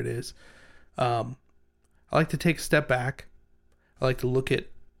whatever it is, I like to take a step back. I like to look at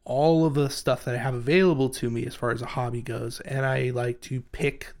all of the stuff that I have available to me as far as a hobby goes, and I like to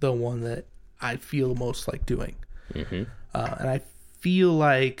pick the one that I feel most like doing. Mm-hmm. And I feel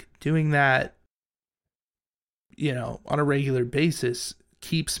like doing that, on a regular basis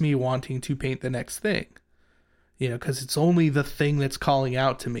keeps me wanting to paint the next thing, because it's only the thing that's calling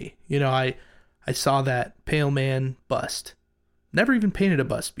out to me. I saw that Pale Man bust. Never even painted a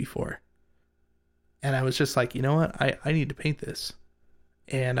bust before. And I was just like, you know what? I need to paint this.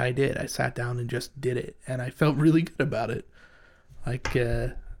 And I did. I sat down and just did it. And I felt really good about it. Like,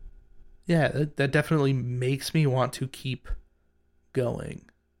 that definitely makes me want to keep going.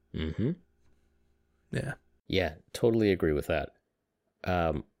 Mm-hmm. Yeah. Yeah, totally agree with that.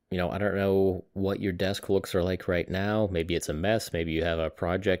 I don't know what your desk looks are like right now. Maybe it's a mess. Maybe you have a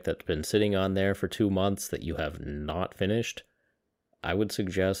project that's been sitting on there for 2 months that you have not finished. I would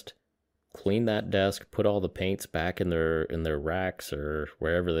suggest clean that desk, put all the paints back in their racks or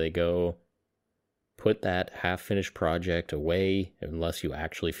wherever they go. Put that half-finished project away unless you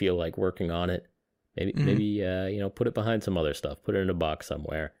actually feel like working on it. Maybe put it behind some other stuff. Put it in a box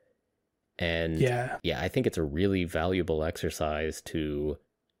somewhere. And yeah, I think it's a really valuable exercise to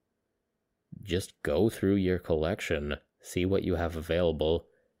just go through your collection, see what you have available.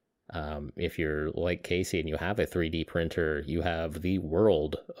 If you're like Casey and you have a 3D printer, you have the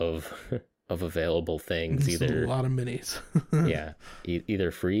world of available things. It's either a lot of minis. yeah,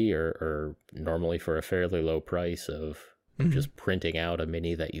 either free or normally for a fairly low price of just printing out a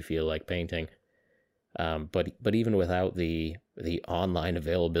mini that you feel like painting. But even without the online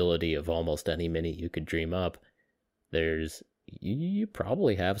availability of almost any mini you could dream up, you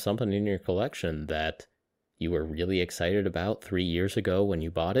probably have something in your collection that you were really excited about 3 years ago when you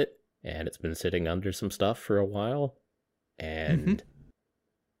bought it, and it's been sitting under some stuff for a while, and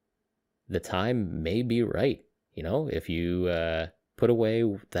the time may be right. If you put away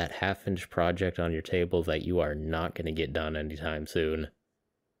that half-inch project on your table that you are not going to get done anytime soon,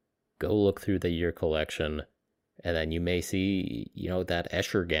 go look through your collection, and then you may see, that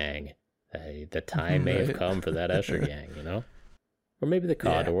Escher gang. The time may have come for that Escher gang, Or maybe the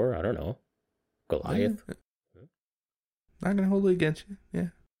Cawdor, I don't know. Goliath. Not gonna hold it against you. Yeah.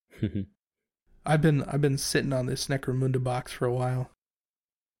 I've been sitting on this Necromunda box for a while.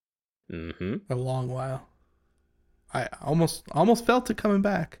 A long while. I almost felt it coming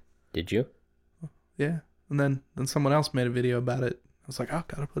back. Did you? Yeah. And then someone else made a video about it. I was like, oh,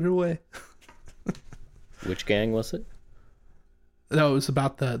 gotta put it away. Which gang was it? No, it was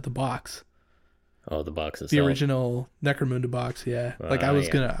about the box. Oh, the box itself. The original Necromunda box, yeah. Like I was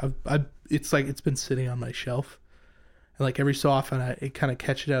gonna, it's like it's been sitting on my shelf, and like every so often I kind of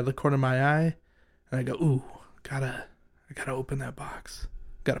catch it out of the corner of my eye, and I go, ooh, I gotta open that box.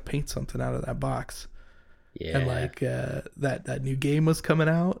 Gotta paint something out of that box. Yeah. And like that new game was coming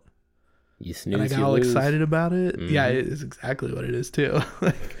out. You snooze, and I got all excited about it. Yeah, it is exactly what it is too.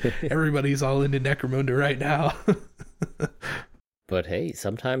 Like everybody's all into Necromunda right now. But hey,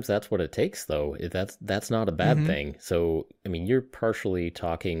 sometimes that's what it takes, though. That's not a bad thing. So, I mean, you're partially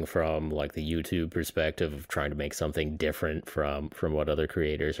talking from like the YouTube perspective of trying to make something different from what other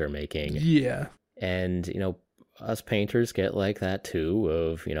creators are making. Yeah. And, us painters get like that too,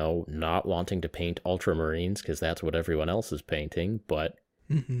 of, not wanting to paint ultramarines because that's what everyone else is painting. But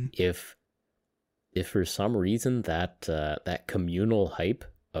if for some reason that communal hype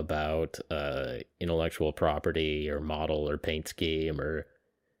about intellectual property or model or paint scheme, or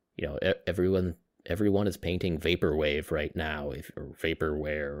everyone is painting vaporwave right now, or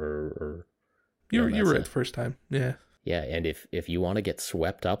vaporware, or you're right the first time. Yeah, and if you want to get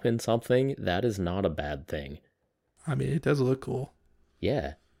swept up in something, that is not a bad thing. I mean, it does look cool.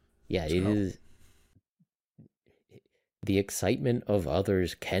 Yeah, it is. The excitement of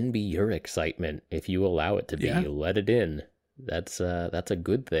others can be your excitement if you allow it to be. You let it in. That's a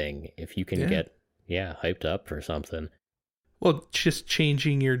good thing if you can get hyped up for something. Well, just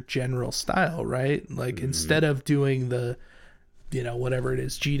changing your general style, right? Like instead of doing the, whatever it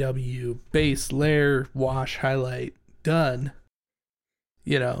is, GW, base, layer, wash, highlight, done.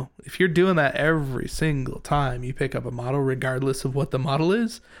 If you're doing that every single time you pick up a model, regardless of what the model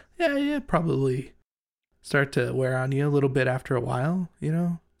is, probably start to wear on you a little bit after a while,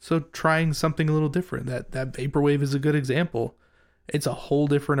 So trying something a little different, that vaporwave is a good example. It's a whole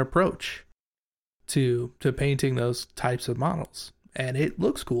different approach to painting those types of models, and it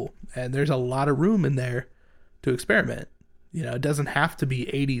looks cool. And there's a lot of room in there to experiment. It doesn't have to be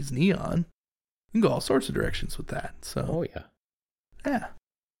 80s neon. You can go all sorts of directions with that. So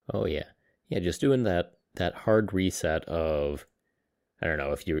just doing that hard reset of, I don't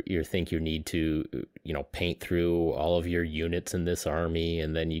know, if you think you need to, paint through all of your units in this army,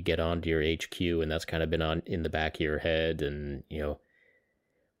 and then you get onto your HQ, and that's kind of been in the back of your head, and,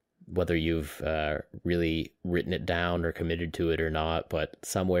 whether you've really written it down or committed to it or not, but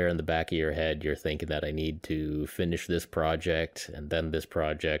somewhere in the back of your head, you're thinking that I need to finish this project, and then this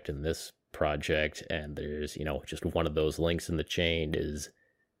project, and this project, and there's, just one of those links in the chain is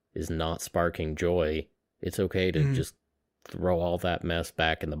not sparking joy. It's okay to just throw all that mess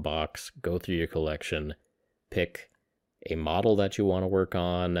back in the box, go through your collection, pick a model that you want to work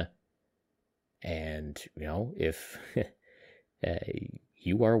on, and, if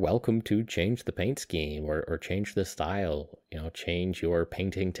you are welcome to change the paint scheme or change the style, change your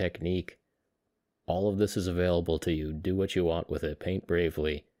painting technique. All of this is available to you. Do what you want with it. Paint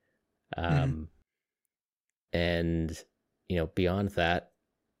bravely. And, beyond that,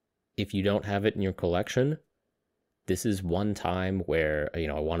 if you don't have it in your collection, this is one time where,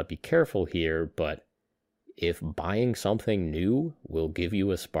 I want to be careful here, but if buying something new will give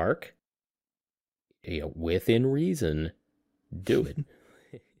you a spark, within reason, do it.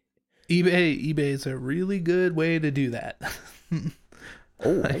 eBay is a really good way to do that.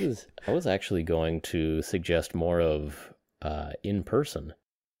 Oh, I was actually going to suggest more of in person.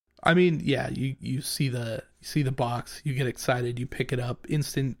 I mean, yeah, you see the box, you get excited, you pick it up,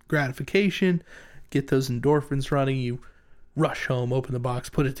 instant gratification, get those endorphins running, you rush home, open the box,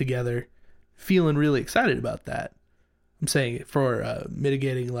 put it together, feeling really excited about that. I'm saying for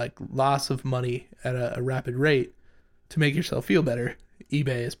mitigating like loss of money at a rapid rate to make yourself feel better,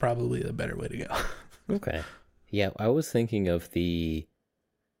 eBay is probably the better way to go. Okay. Yeah, I was thinking of the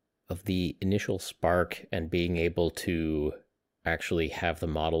initial spark and being able to actually have the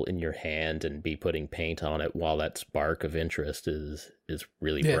model in your hand and be putting paint on it while that spark of interest is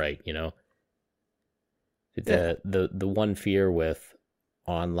really bright, The one fear with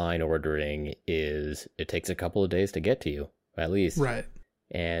online ordering is it takes a couple of days to get to you, at least. Right.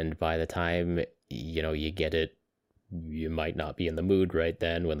 And by the time, you get it, you might not be in the mood right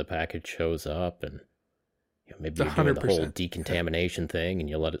then when the package shows up, and maybe you're doing the whole decontamination thing and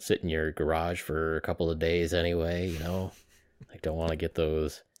you let it sit in your garage for a couple of days anyway, Like, don't want to get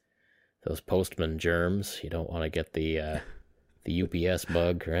those postman germs. You don't want to get the UPS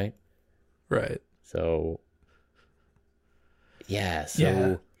bug, right? Right. So yeah,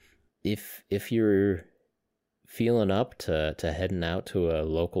 if you're feeling up to heading out to a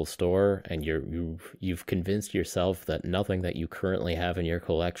local store and you've convinced yourself that nothing that you currently have in your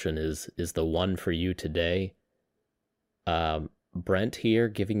collection is the one for you today, Brent here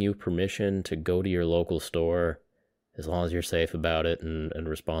giving you permission to go to your local store, as long as you're safe about it and a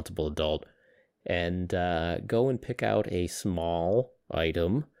responsible adult, and go and pick out a small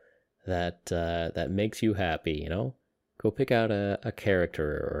item that makes you happy, Go pick out a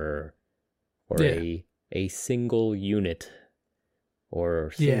character or a single unit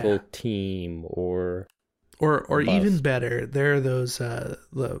or single team or even better, there are those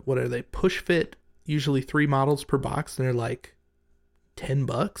what are they, push fit, usually 3 models per box, and they're like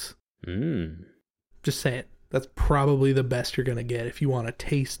 $10. Just saying, that's probably the best you're gonna get if you want a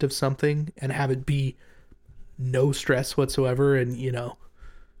taste of something and have it be no stress whatsoever, and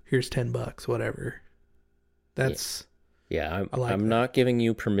here's $10, whatever. That's I'm not giving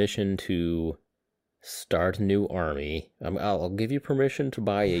you permission to start a new army. I'll give you permission to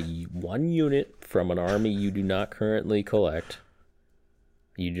buy one unit from an army you do not currently collect.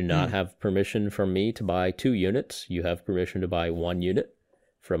 You do not have permission from me to buy 2 units. You have permission to buy 1 unit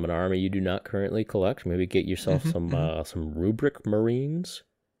from an army you do not currently collect. Maybe get yourself some Rubric Marines.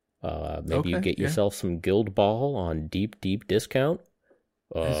 Maybe you get yourself some Guild Ball on deep discount.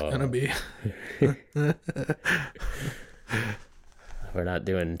 It's gonna be. We're not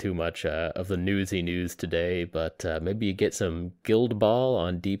doing too much of the newsy news today, but maybe you get some Guild Ball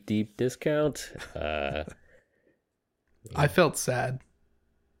on deep discount. I felt sad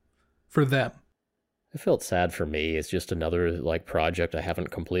for them. I felt sad for me. It's just another project I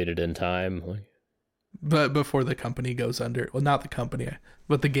haven't completed in time. But before the company goes under, well, not the company,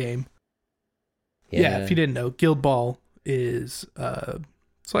 but the game. Yeah, if you didn't know, Guild Ball is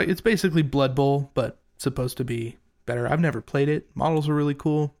it's basically Blood Bowl, but supposed to be better. I've never played it. Models are really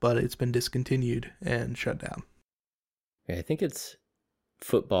cool, but it's been discontinued and shut down. Yeah, I think it's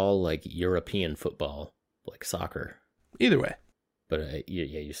football, like European football, like soccer. Either way. But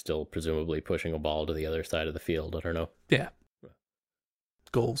you're still presumably pushing a ball to the other side of the field. I don't know. Yeah.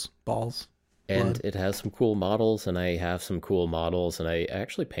 Goals, balls. And blood. It has some cool models, and I have some cool models, and I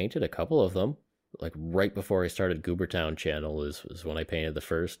actually painted a couple of them. Like right before I started Goobertown channel is when I painted the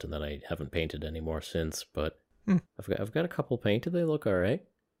first, and then I haven't painted any more since. But I've got a couple painted. They look all right.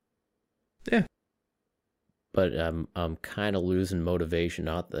 Yeah. But I'm kind of losing motivation.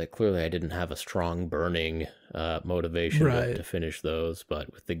 Not that clearly I didn't have a strong burning motivation to finish those,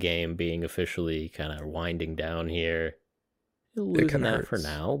 but with the game being officially kind of winding down here, losing that for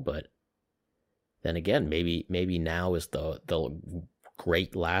now. But then again, maybe now is the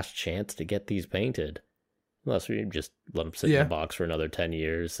great last chance to get these painted. Unless we just let them sit in the box for another 10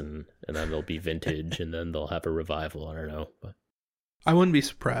 years, and then they'll be vintage, and then they'll have a revival. I don't know, but I wouldn't be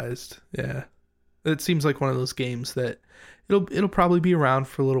surprised. Yeah. It seems like one of those games that it'll probably be around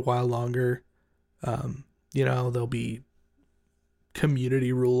for a little while longer. There'll be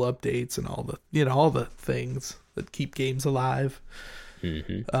community rule updates and all the things that keep games alive.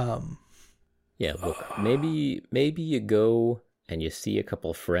 Mm-hmm. Look, maybe you go and you see a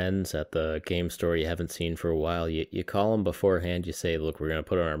couple friends at the game store you haven't seen for a while. You call them beforehand. You say, "Look, we're gonna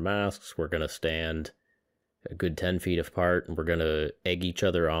put on our masks. We're gonna stand a good 10 feet apart, and we're going to egg each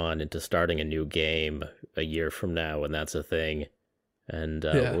other on into starting a new game a year from now, and that's a thing. And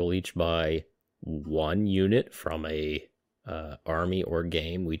we'll each buy one unit from a army or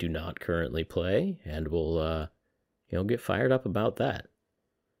game we do not currently play, and we'll get fired up about that.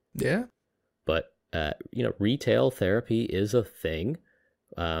 Yeah. But retail therapy is a thing.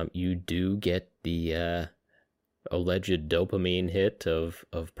 You do get the alleged dopamine hit of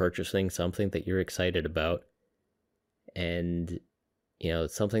purchasing something that you're excited about. And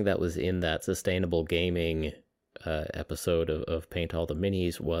something that was in that sustainable gaming episode of Paint All the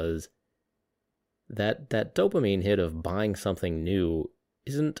Minis was that dopamine hit of buying something new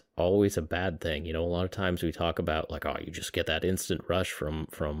isn't always a bad thing. A lot of times we talk about like, oh, you just get that instant rush from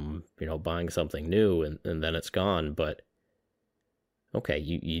buying something new and then it's gone. But okay,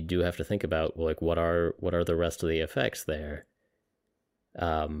 you do have to think about like what are the rest of the effects there.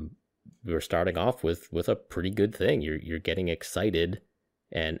 We're starting off with a pretty good thing. You're getting excited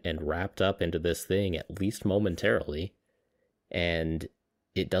and wrapped up into this thing, at least momentarily. And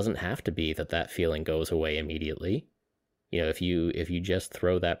it doesn't have to be that feeling goes away immediately. If you just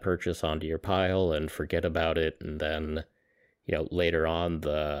throw that purchase onto your pile and forget about it, and then later on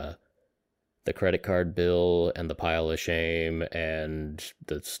the credit card bill and the pile of shame and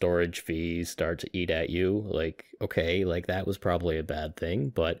the storage fees start to eat at you, like, okay, like that was probably a bad thing.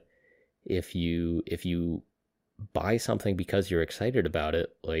 But if you buy something because you're excited about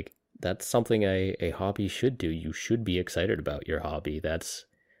it, like that's something a hobby should do. You should be excited about your hobby.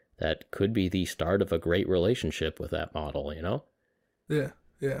 That could be the start of a great relationship with that model, Yeah.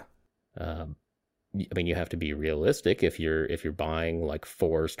 I mean, you have to be realistic. If you're buying like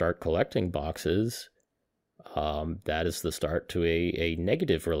 4 start collecting boxes, that is the start to a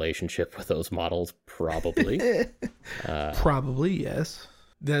negative relationship with those models, probably. Probably, yes.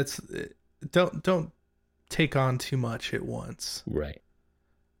 That's don't take on too much at once. Right.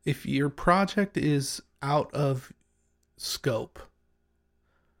 If your project is out of scope,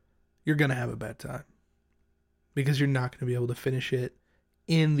 you're going to have a bad time because you're not going to be able to finish it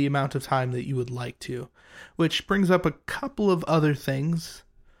in the amount of time that you would like to, which brings up a couple of other things.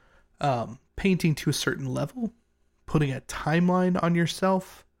 Painting to a certain level, putting a timeline on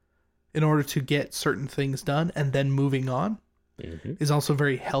yourself in order to get certain things done and then moving on is also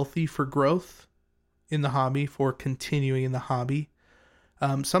very healthy for growth in the hobby, for continuing in the hobby.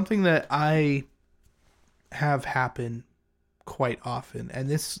 Something that I have happen quite often, and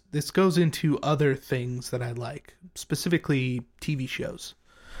this goes into other things that I like, specifically TV shows.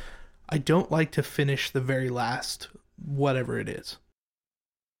 I don't like to finish the very last whatever it is.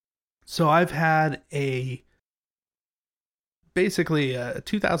 So I've had basically a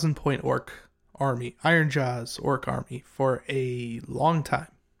 2,000 point orc army, Ironjawz orc army, for a long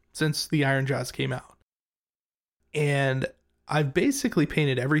time, since the Ironjawz came out. And I've basically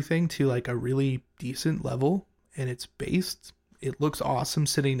painted everything to like a really decent level, and it's based. It looks awesome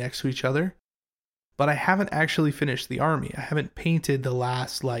sitting next to each other. But I haven't actually finished the army. I haven't painted the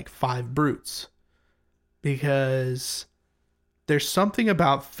last like 5 brutes. Because there's something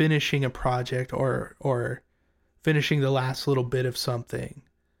about finishing a project or finishing the last little bit of something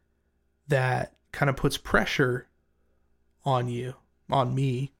that kind of puts pressure on you, on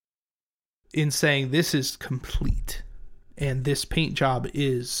me, in saying this is complete. And this paint job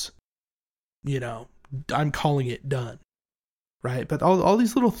is, I'm calling it done. Right? But all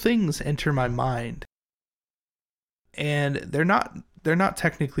these little things enter my mind. And they're not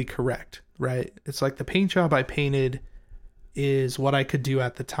technically correct, right? It's like the paint job I painted is what I could do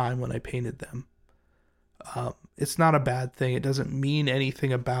at the time when I painted them. It's not a bad thing. It doesn't mean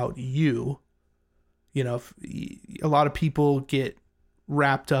anything about you. If a lot of people get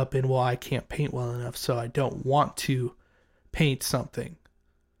wrapped up in, well, I can't paint well enough, so I don't want to paint something.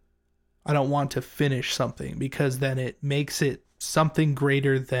 I don't want to finish something because then it makes it something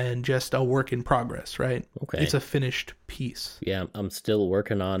greater than just a work in progress, right? Okay. It's a finished piece. Yeah, I'm still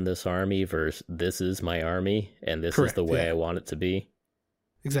working on this army versus this is my army and this Correct, is the way I want it to be.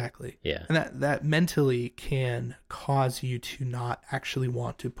 Exactly. Yeah. And that mentally can cause you to not actually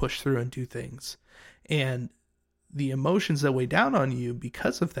want to push through and do things. And the emotions that weigh down on you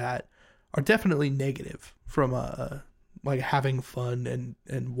because of that are definitely negative from a like having fun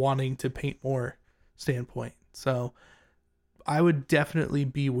and wanting to paint more standpoint. So I would definitely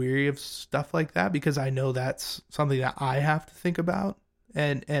be weary of stuff like that because I know that's something that I have to think about.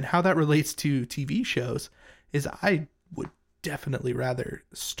 And how that relates to TV shows is I would definitely rather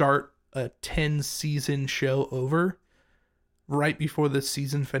start a 10 season show over right before the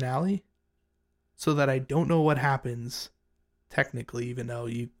season finale so that I don't know what happens technically, even though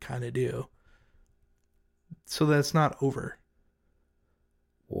you kind of do. so that it's not over.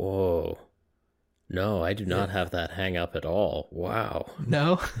 Whoa. No, I do not Yeah. have that hang up at all. Wow.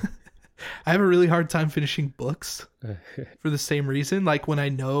 No? I have a really hard time finishing books for the same reason. Like when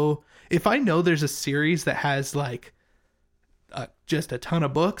if I know there's a series that has like just a ton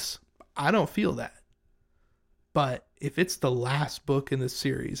of books, I don't feel that. But if it's the last book in the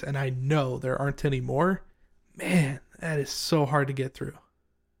series and I know there aren't any more, man, that is so hard to get through.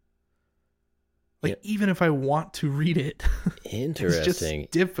 Like, even if I want to read it, Interesting.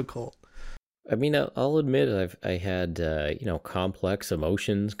 It's just difficult. I mean, I'll admit I had complex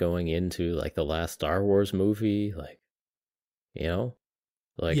emotions going into like the last Star Wars movie, like Yeah.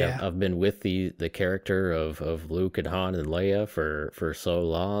 I've been with the character of Luke and Han and Leia for so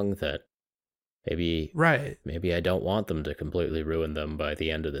long that maybe Right. I don't want them to completely ruin them by the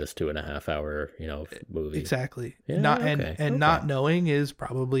end of this 2.5 hour movie. Exactly. Yeah, Not okay, okay. not knowing is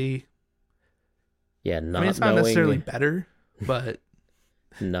probably, Yeah, I mean, it's not necessarily better, but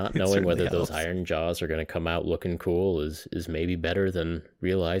not it knowing certainly whether those helps. iron jaws are going to come out looking cool is maybe better than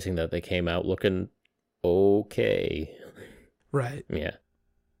realizing that they came out looking okay. Right. Yeah.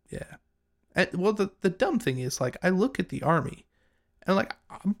 Yeah. And, well, the dumb thing is, like, I look at the army and, like,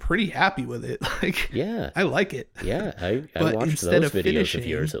 I'm pretty happy with it. Like, Yeah. I like it. Yeah, I But watched instead those of videos finishing- of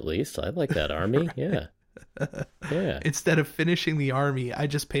yours at least. I like that army. Yeah. Yeah. Instead of finishing the army, I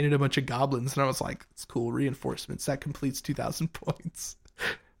just painted a bunch of goblins and I was like, it's cool. Reinforcements. That completes 2,000 points.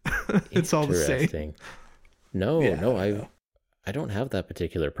 It's all the same. Interesting. No, Yeah, no, I know. I don't have that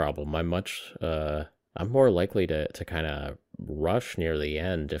particular problem. I'm more likely to kind of rush near the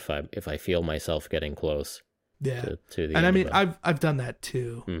end if I feel myself getting close Yeah. to the And end I mean, of it. I've done that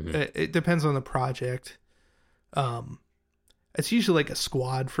too. Mhm. It depends on the project. It's usually like a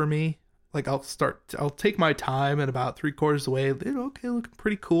squad for me. Like I'll take my time and about 3/4 of the way, okay, looking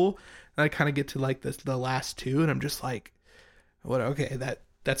pretty cool. And I kind of get to like the last two and I'm just like, what? Okay,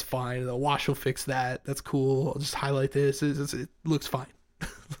 that's fine. The wash will fix that. That's cool. I'll just highlight this. It looks fine.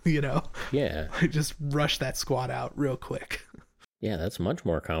 Yeah. I just rush that squad out real quick. Yeah, that's much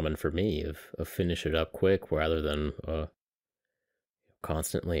more common for me of finish it up quick rather than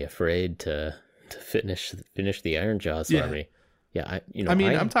constantly afraid to finish the Iron Jaws Yeah. army. Yeah,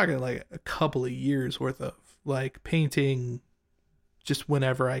 I'm talking like a couple of years worth of like painting just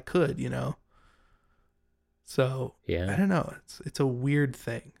whenever I could, So I yeah. don't know. It's a weird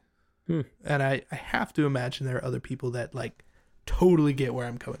thing. Hmm. And I have to imagine there are other people that like totally get where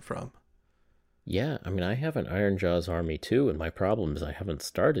I'm coming from. Yeah, I mean, I have an Iron Jaws army too, and my problem is I haven't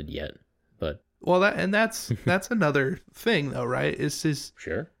started yet. But Well, that's another thing though, right? Is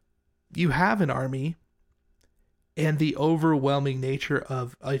sure. you have an army and the overwhelming nature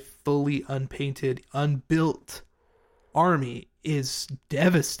of a fully unpainted, unbuilt army is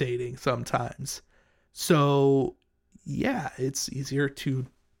devastating sometimes. So, yeah, it's easier to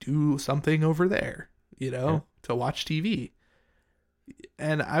do something over there, to watch TV.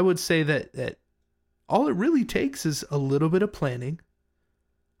 And I would say that all it really takes is a little bit of planning,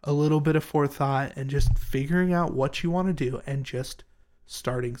 a little bit of forethought, and just figuring out what you want to do and just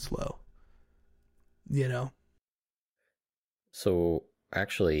starting slow. So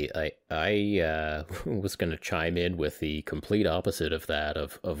actually, I was going to chime in with the complete opposite of that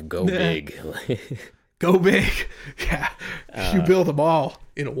of go big. Go big. Yeah. You build them all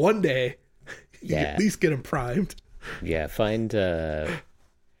in one day. You Yeah. at least get them primed. Yeah, find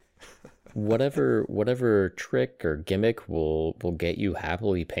whatever trick or gimmick will get you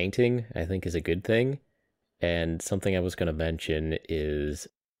happily painting, I think is a good thing. And something I was going to mention is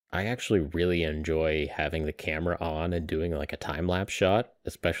I actually really enjoy having the camera on and doing like a time-lapse shot,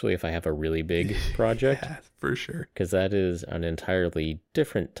 especially if I have a really big project. Yeah, for sure. Because that is an entirely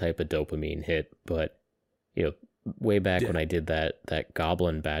different type of dopamine hit. But, way back when I did that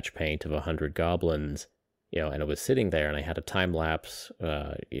goblin batch paint of 100 goblins, and I was sitting there and I had a time-lapse,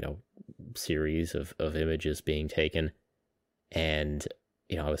 series of images being taken. And,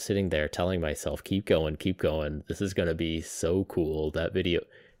 I was sitting there telling myself, keep going. This is going to be so cool. That video,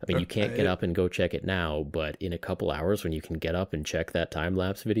 I mean, you can't get up and go check it now, but in a couple hours when you can get up and check that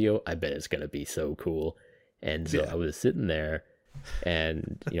time-lapse video, I bet it's going to be so cool. And so I was sitting there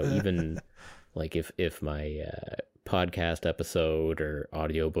and, even like if my podcast episode or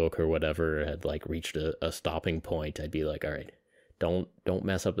audiobook or whatever had like reached a stopping point, I'd be like, all right, don't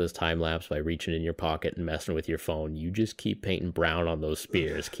mess up this time lapse by reaching in your pocket and messing with your phone. You just keep painting brown on those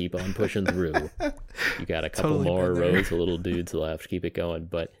spears. Keep on pushing through. You got a couple Totally more been there. rows of little dudes left. Keep it going.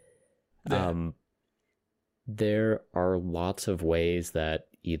 But there are lots of ways that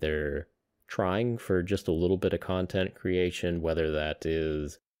either trying for just a little bit of content creation, whether that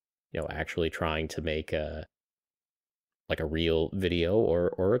is actually trying to make a real video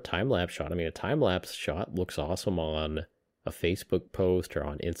or a time lapse shot. I mean, a time lapse shot looks awesome on a Facebook post or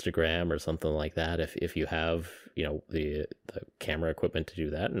on Instagram or something like that. If you have the camera equipment to do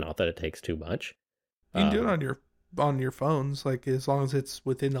that, and not that it takes too much. You can do it on your phones, like as long as it's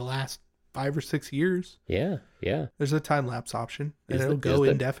within the last 5 or 6 years. Yeah. There's a time lapse option, and it'll go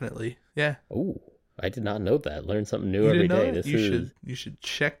indefinitely. Yeah. Oh, I did not know that. Learn something new every day. You should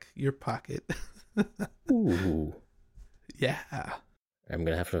check your pocket. Ooh. Yeah. I'm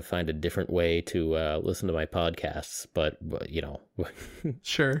gonna have to find a different way to listen to my podcasts, but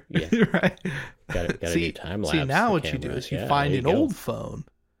Sure. Yeah. Right. Gotta do time lapse. See, now what you do is you find an old phone.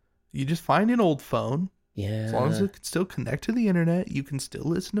 You just find an old phone. Yeah. As long as it can still connect to the internet, you can still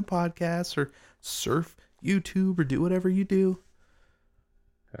listen to podcasts or surf YouTube or do whatever you do.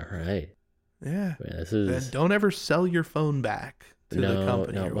 All right. Yeah. Man, And don't ever sell your phone back to the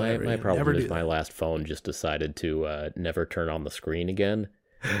company. No, my problem is my last phone just decided to never turn on the screen again.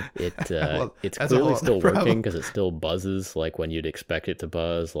 It's clearly still working because it still buzzes like when you'd expect it to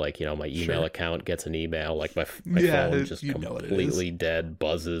buzz. Like, my email account gets an email, like my phone just completely dead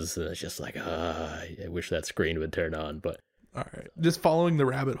buzzes, and it's just like, I wish that screen would turn on. But all right, just following the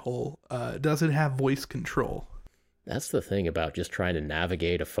rabbit hole. Does it have voice control? That's the thing about just trying to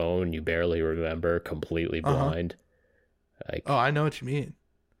navigate a phone you barely remember, completely blind. Like, I know what you mean.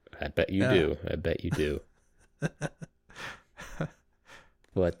 I bet you do. I bet you do.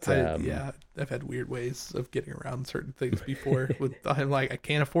 But I've had weird ways of getting around certain things before. I'm like, I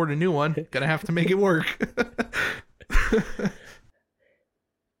can't afford a new one. Gonna have to make it work.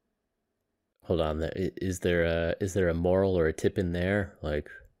 Hold on, is there a moral or a tip in there? Like,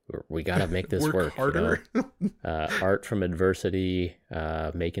 we gotta make this work harder. Art from adversity,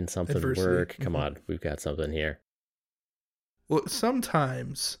 making something work. Come on, we've got something here. Well,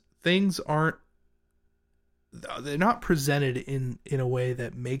 sometimes things they're not presented in a way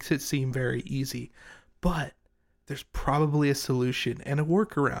that makes it seem very easy, but there's probably a solution and a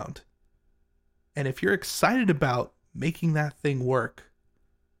workaround. And if you're excited about making that thing work,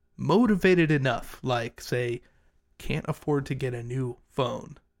 motivated enough, like say, can't afford to get a new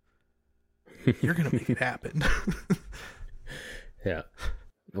phone, you're going to make it happen. Yeah.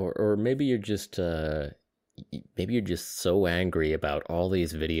 Or maybe you're just so angry about all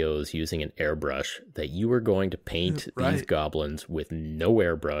these videos using an airbrush that you are going to paint these goblins with no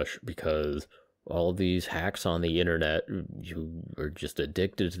airbrush because all these hacks on the internet, you are just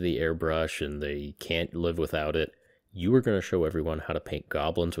addicted to the airbrush and they can't live without it. You are going to show everyone how to paint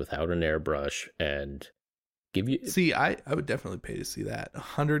goblins without an airbrush and give you... See, I would definitely pay to see that.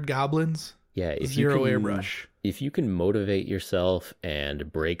 100 goblins, yeah, zero airbrush. If you can motivate yourself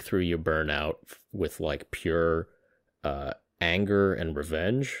and break through your burnout with like pure anger and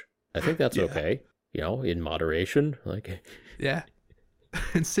revenge, I think that's okay. In moderation. Like, yeah.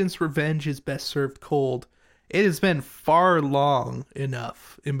 And since revenge is best served cold, it has been far long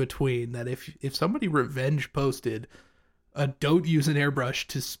enough in between that if somebody revenge posted a "don't use an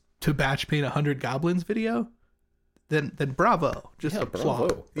airbrush to batch paint 100 goblins" video, then bravo, just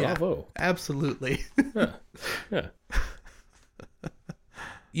applaud. Bravo. Yeah, absolutely. Yeah.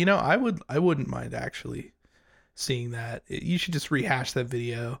 I wouldn't mind actually seeing that. You should just rehash that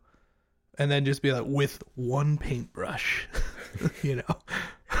video and then just be like, with one paintbrush.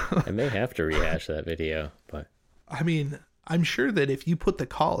 I may have to rehash that video, but I mean, I'm sure that if you put the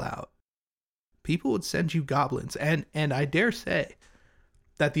call out, people would send you goblins, and I dare say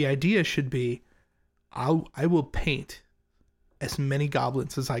that the idea should be, I will paint as many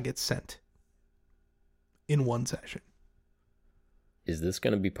goblins as I get sent in one session. Is this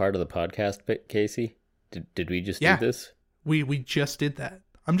going to be part of the podcast, Casey? Did we just do this? We just did that.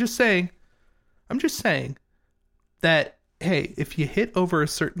 I'm just saying that, hey, if you hit over a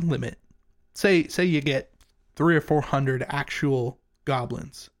certain limit, say you get 300 or 400 actual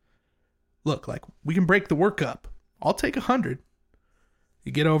goblins. Look, like, we can break the work up. I'll take 100.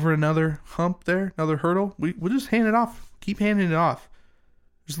 You get over another hump there, another hurdle, we'll just hand it off. Keep handing it off.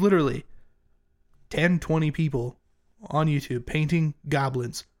 There's literally 10, 20 people on YouTube painting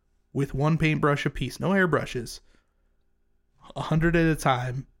goblins with one paintbrush apiece, no airbrushes. 100 at a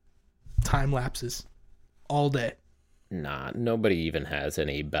time lapses all day. Nah, nobody even has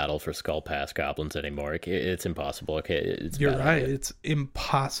any Battle for Skull Pass goblins anymore. It's impossible. Okay, You're right. It's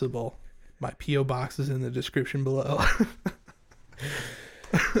impossible. My P.O. box is in the description below.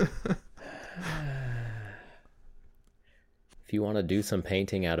 If you want to do some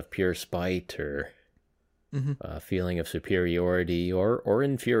painting out of pure spite or Mm-hmm. feeling of superiority or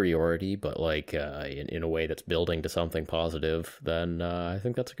inferiority, but like in a way that's building to something positive, then I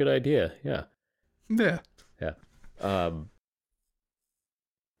think that's a good idea. Yeah. Yeah. Yeah. Um,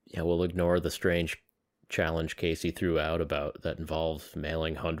 yeah, we'll ignore the strange challenge Casey threw out about that involves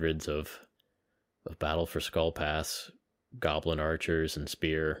mailing hundreds of Battle for Skull Pass goblin archers and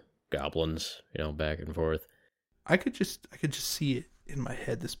spear goblins, back and forth. I could just see it in my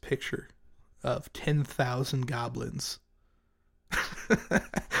head, this picture of 10,000 goblins.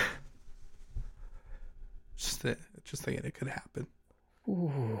 just thinking it could happen.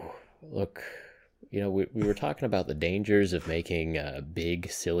 Ooh, look, we were talking about the dangers of making big,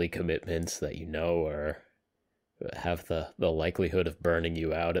 silly commitments that are have the likelihood of burning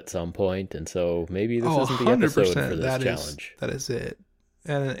you out at some point, and so maybe this isn't the episode for this challenge. That is it.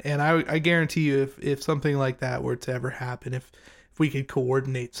 And I guarantee you, if something like that were to ever happen, if we could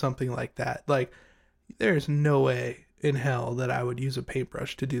coordinate something like that, like, there's no way in hell that I would use a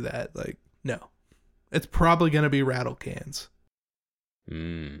paintbrush to do that. Like, no. It's probably going to be rattle cans.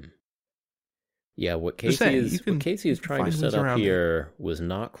 Yeah, what Casey is trying to set up here was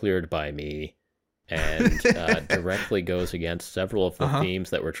not cleared by me, and directly goes against several of the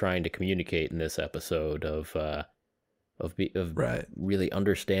themes that we're trying to communicate in this episode of right. really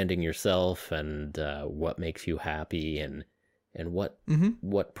understanding yourself and what makes you happy and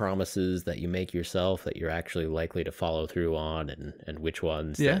what promises that you make yourself that you're actually likely to follow through on, and which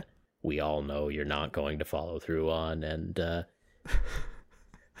ones that we all know you're not going to follow through on, and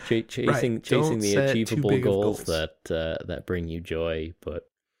chasing the achievable goals that bring you joy.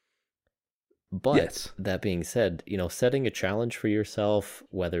 But yes. That being said, setting a challenge for yourself,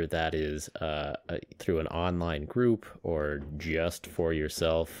 whether that is through an online group or just for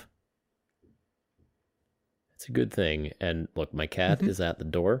yourself, it's a good thing. And look, my cat is at the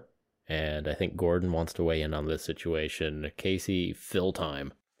door, and I think Gordon wants to weigh in on this situation. Casey, fill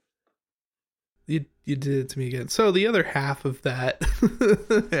time. You did it to me again. So the other half of that,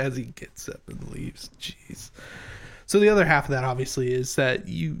 as he gets up and leaves, jeez. So the other half of that, obviously, is that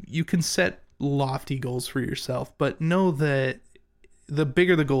you can set lofty goals for yourself, but know that the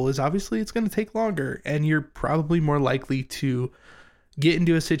bigger the goal is, obviously it's going to take longer, and you're probably more likely to get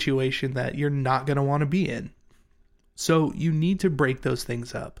into a situation that you're not going to want to be in. So you need to break those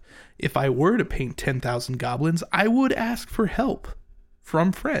things up. If I were to paint 10,000 goblins, I would ask for help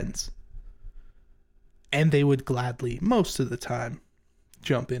from friends. And they would gladly, most of the time,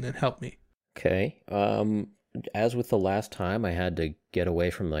 jump in and help me. Okay. As with the last time, I had to get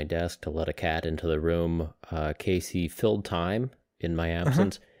away from my desk to let a cat into the room. Casey filled time in my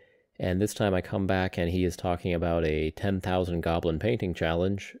absence. And this time I come back and he is talking about a 10,000 goblin painting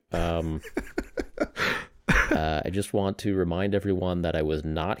challenge. I just want to remind everyone that I was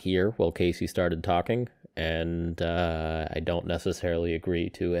not here while Casey started talking, and I don't necessarily agree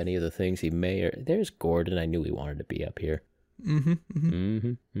to any of the things he may or... There's Gordon. I knew he wanted to be up here.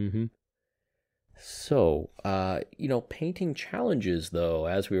 So, painting challenges, though,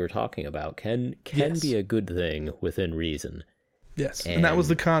 as we were talking about, can be a good thing within reason. Yes, and that was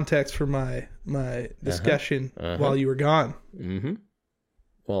the context for my discussion while you were gone.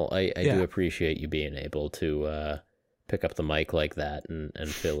 Well, I do appreciate you being able to pick up the mic like that and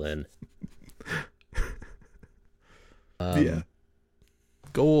fill in.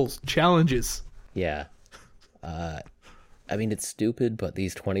 Goals, challenges. Yeah. I mean, it's stupid, but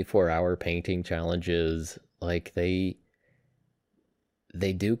these 24-hour painting challenges, like, they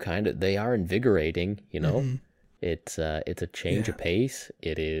are invigorating, It's a change of pace.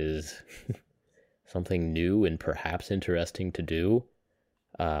 It is something new and perhaps interesting to do.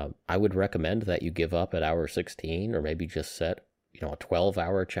 I would recommend that you give up at hour 16, or maybe just set, a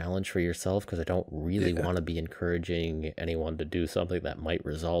 12-hour challenge for yourself, because I don't really want to be encouraging anyone to do something that might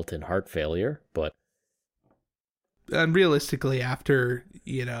result in heart failure. But and realistically, after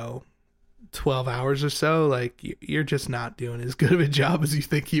 12 hours or so, like, you're just not doing as good of a job as you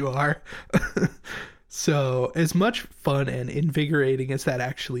think you are. So as much fun and invigorating as that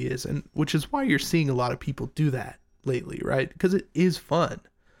actually is, and which is why you're seeing a lot of people do that lately, right? Because it is fun.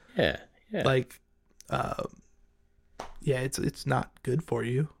 Yeah. Like, it's not good for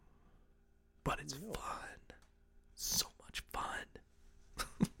you, but it's fun. So much fun.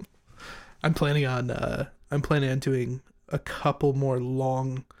 I'm planning on doing a couple more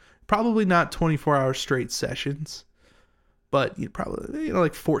long, probably not 24-hour straight sessions, but probably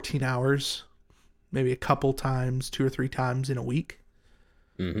like 14 hours. Maybe a couple times, 2 or 3 times in a week.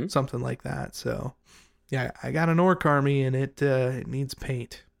 Something like that. So, yeah, I got an orc army, and it needs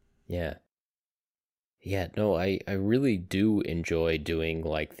paint. Yeah. Yeah, no, I really do enjoy doing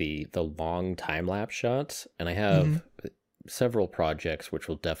like the long time lapse shots, and I Hmm. have several projects which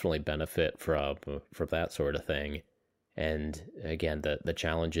will definitely benefit from that sort of thing. And again, the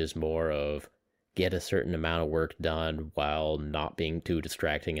challenge is more of get a certain amount of work done while not being too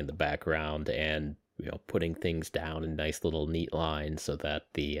distracting in the background, and putting things down in nice little neat lines so that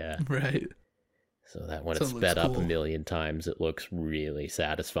the Right. so that when So it's it looks sped up a cool. million times, it looks really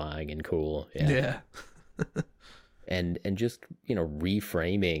satisfying and cool. Yeah. Yeah. And just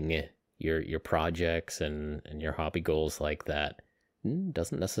reframing your projects and your hobby goals like that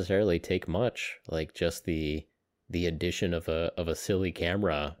doesn't necessarily take much. Like just the addition of a silly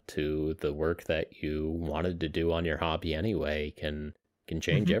camera to the work that you wanted to do on your hobby anyway can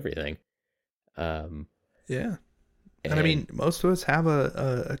change Hmm. everything. um Yeah. And I and mean, most of us have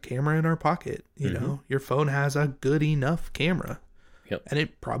a camera in our pocket. mhm, Your phone has a good enough camera, yep, and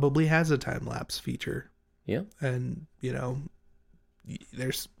it probably has a time lapse feature. yep, And,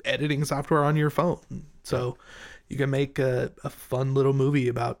 there's editing software on your phone. yep, So you can make a fun little movie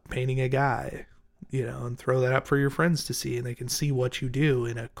about painting a guy, and throw that up for your friends to see, and they can see what you do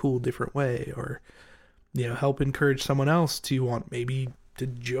in a cool, different way. Or, help encourage someone else to want maybe to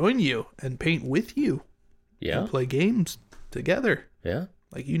join you and paint with you and yeah, play games together. yeah.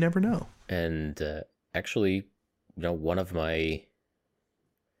 Like, you never know. And actually, one of my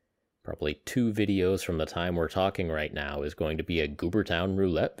probably two videos from the time we're talking right now is going to be a Goobertown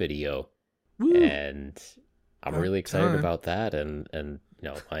roulette video. Woo! And I'm About really excited time. about that. And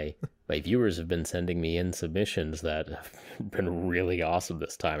my viewers have been sending me in submissions that have been really awesome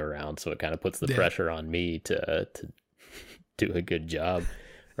this time around. So it kind of puts the Yeah. pressure on me to do a good job,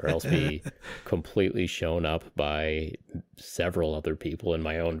 or else be completely shown up by several other people in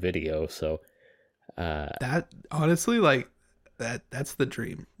my own video. So That honestly, like that's the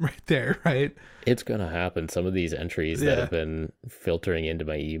dream right there, right? it's gonna happen. Some of these entries that Yeah. have been filtering into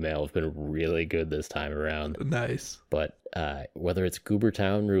my email have been really good this time around. Nice. But whether it's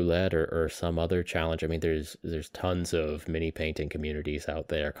Goobertown Roulette or some other challenge, I mean, there's tons of mini painting communities out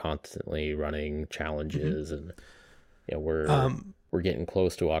there constantly running Hmm. challenges, and we're Um, we're getting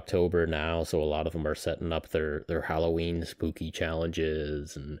close to October now, so a lot of them are setting up their Halloween spooky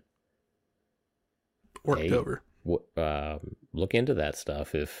challenges. And hey, Worktober. look into that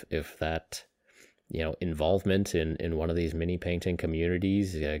stuff if that involvement in one of these mini painting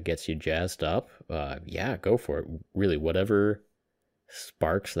communities gets you jazzed up. Yeah, go for it. Really, whatever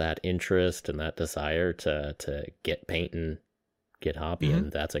sparks that interest and that desire to get painting, get hobbying, Hmm.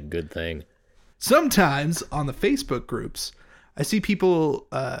 that's a good thing. Sometimes on the Facebook groups, I see people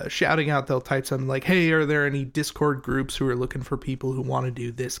shouting out. They'll type something like, "Hey, are there any Discord groups who are looking for people who want to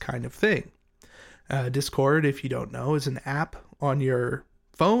do this kind of thing?" Discord, if you don't know, is an app on your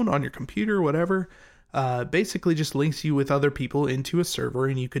phone, on your computer, whatever. Basically, just links you with other people into a server,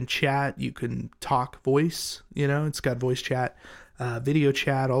 and you can chat, you can talk voice. It's got voice chat, video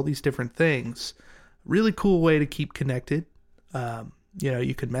chat, all these different things. Really cool way to keep connected.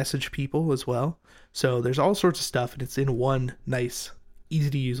 You can message people as well. So there's all sorts of stuff, and it's in one nice, easy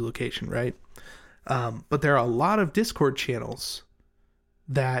to use location, right? But there are a lot of Discord channels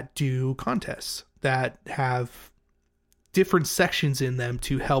that do contests that have different sections in them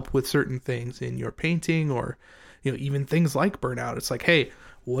to help with certain things in your painting, or even things like burnout. It's like, hey,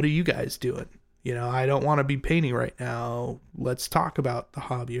 what are you guys doing? I don't want to be painting right now. Let's talk about the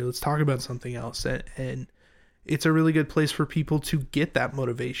hobby, or let's talk about something else. And it's a really good place for people to get that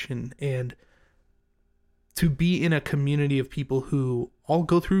motivation and to be in a community of people who all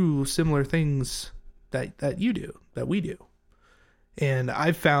go through similar things that you do, that we do. And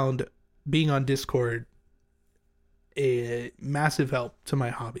I've found being on Discord a massive help to my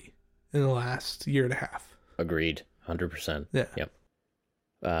hobby in the last year and a half. Agreed, 100%. Yeah. Yep.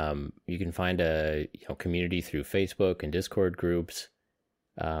 You can find a community through Facebook and Discord groups.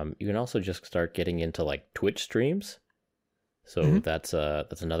 You can also just start getting into like Twitch streams. So Mm-hmm.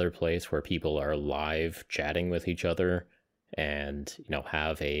 that's another place where people are live chatting with each other, and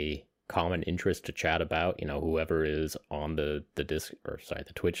have a common interest to chat about. Whoever is on the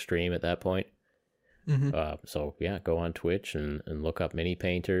Twitch stream at that point. Mm-hmm. So yeah, go on Twitch and look up mini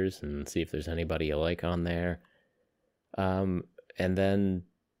painters and see if there's anybody you like on there. And then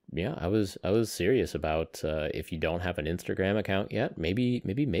yeah, I was serious about if you don't have an Instagram account yet, maybe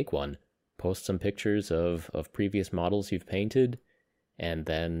make one. Post some pictures of previous models you've painted, and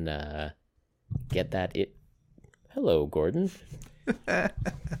then get that it. Hello, Gordon.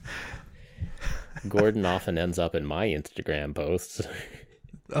 Gordon often ends up in my Instagram posts.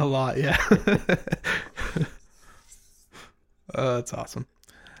 A lot, yeah. That's awesome.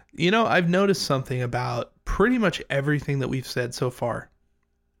 I've noticed something about pretty much everything that we've said so far.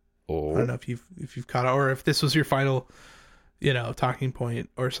 I don't Oh, know if you've caught it, or if this was your final, talking point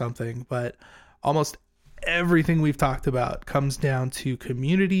or something, but almost everything we've talked about comes down to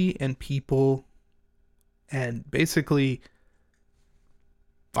community and people, and basically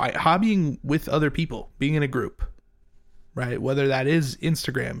hobbying with other people, being in a group, right? Whether that is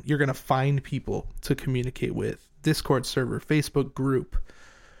Instagram, you're going to find people to communicate with, Discord server, Facebook group,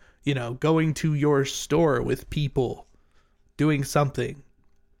 going to your store with people, doing something.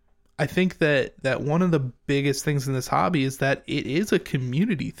 I think that one of the biggest things in this hobby is that it is a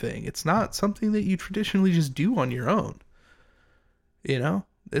community thing. It's not something that you traditionally just do on your own.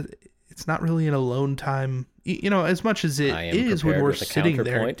 It's not really an alone time. As much as it I am is when prepared we're with a sitting there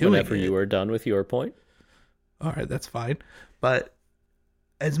counterpoint doing whenever it. you are done with your point. All right, that's fine. But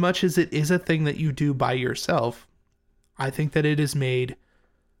as much as it is a thing that you do by yourself, I think that it is made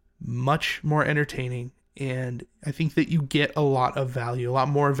much more entertaining, and I think that you get a lot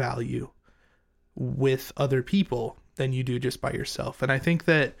more value with other people than you do just by yourself. And I think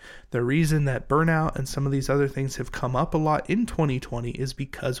that the reason that burnout and some of these other things have come up a lot in 2020 is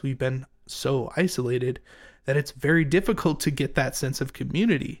because we've been so isolated that it's very difficult to get that sense of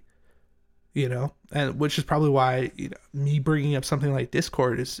community, and which is probably why me bringing up something like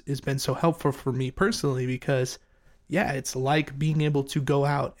Discord has been so helpful for me personally, because yeah, it's like being able to go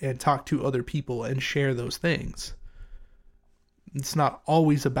out and talk to other people and share those things. It's not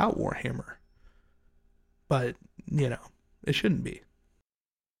always about Warhammer, but it shouldn't be.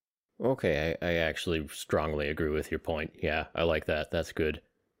 Okay, I actually strongly agree with your point. Yeah, I like that. That's good.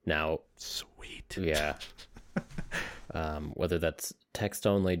 Now, Sweet. yeah, whether that's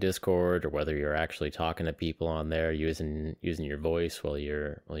text-only Discord or whether you're actually talking to people on there using your voice while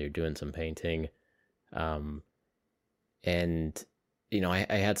you're doing some painting, and I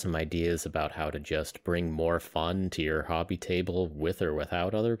had some ideas about how to just bring more fun to your hobby table with or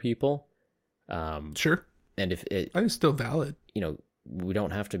without other people. Sure. And if it, I think it's still valid. we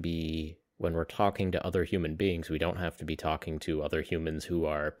don't have to be, when we're talking to other human beings, we don't have to be talking to other humans who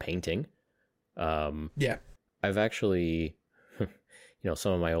are painting. Yeah. I've actually,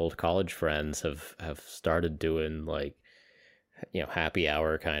 some of my old college friends have started doing like, happy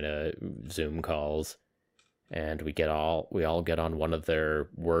hour kind of Zoom calls, and we all get on one of their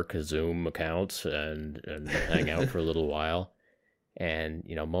work Zoom accounts and hang out for a little while. And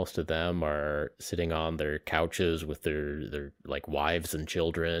most of them are sitting on their couches with their like wives and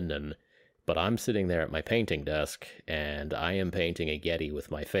children, but I'm sitting there at my painting desk and I am painting a Yeti with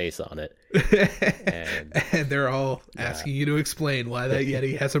my face on it. And they're all asking you to explain why that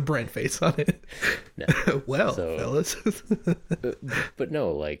Yeti has a Brent face on it. No. Well, So, fellas. but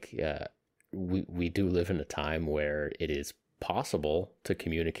no, like we do live in a time where it is possible to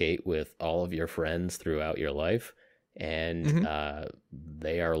communicate with all of your friends throughout your life, and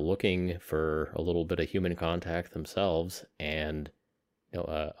they are looking for a little bit of human contact themselves, and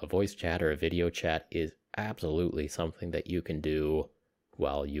a voice chat or a video chat is absolutely something that you can do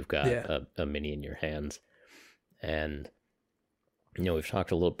while you've got a mini in your hands. And we've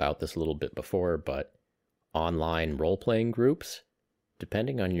talked about this a little bit before, but online role-playing groups,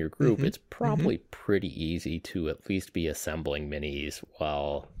 depending on your group, it's probably pretty easy to at least be assembling minis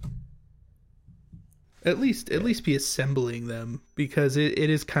while At least be assembling them, because it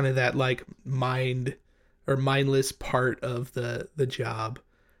is kind of that like mindless part of the job.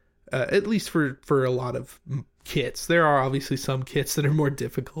 At least for a lot of kits. There are obviously some kits that are more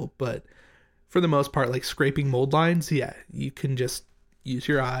difficult, but for the most part, like scraping mold lines, yeah, you can just use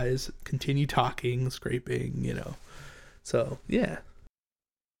your eyes, continue talking, scraping, So, yeah.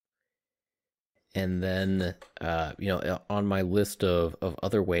 And then, on my list of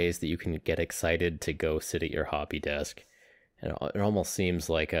other ways that you can get excited to go sit at your hobby desk, and it almost seems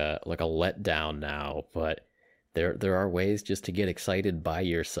like a letdown now, but there are ways just to get excited by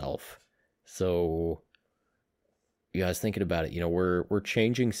yourself. So, you guys thinking about it, we're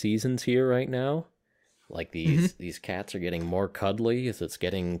changing seasons here right now. Like these cats are getting more cuddly as it's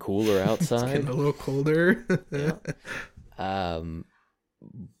getting cooler outside. It's getting a little colder. Yeah.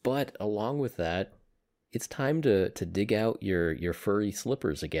 But along with that, it's time to dig out your furry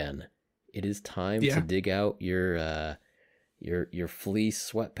slippers again. It is time to dig out your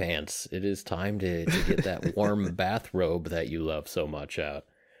fleece sweatpants. It is time to get that warm bathrobe that you love so much out.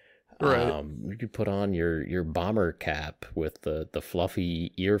 Right. You could put on your bomber cap with the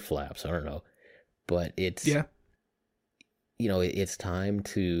fluffy ear flaps. I don't know, but it's it's time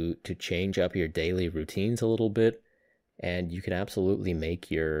to change up your daily routines a little bit. and you can absolutely make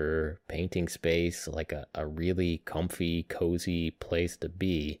your painting space like a really comfy, cozy place to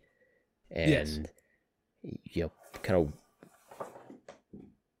be. And, you know, kind of...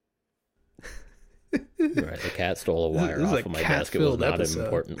 Right, the cat stole a wire off of my desk. It was not an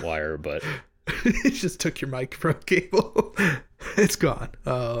important wire, but... It just took your microphone cable. It's gone.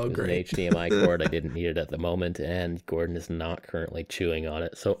 Oh, it was great. an HDMI cord. I didn't need it at the moment, and Gordon is not currently chewing on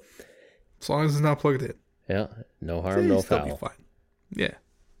it. So, as long as it's not plugged in. Yeah, no harm, no foul. Be fine. Yeah.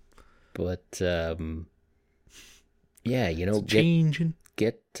 But, yeah, you know, changing.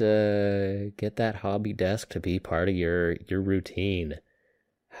 Get that hobby desk to be part of your routine.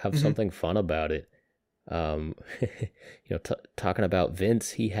 Have something fun about it. You know, talking about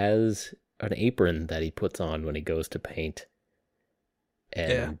Vince, he has an apron that he puts on when he goes to paint,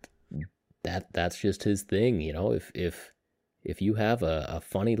 and that's just his thing. You know, if you have a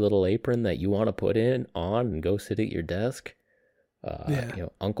funny little apron that you want to put on and go sit at your desk, you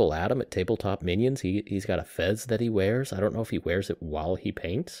know, Uncle Adam at Tabletop Minions, he's got a fez that he wears. I don't know if he wears it while he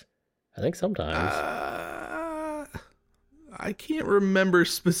paints. I think sometimes. I can't remember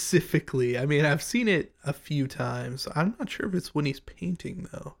specifically. I mean, I've seen it a few times. I'm not sure if it's when he's painting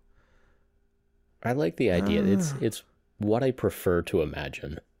though. I like the idea. It's what I prefer to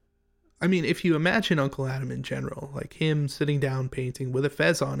imagine. I mean, if you imagine Uncle Adam in general, like him sitting down painting with a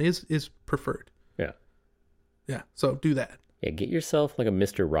fez on is preferred. Yeah. Yeah, so do that. Yeah, get yourself like a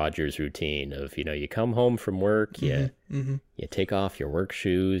Mr. Rogers routine of, you know, you come home from work, you take off your work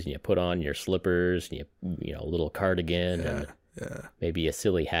shoes, and you put on your slippers, and you know, a little cardigan, and maybe a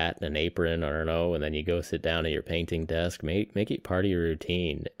silly hat and an apron, I don't know, and then you go sit down at your painting desk. Make it part of your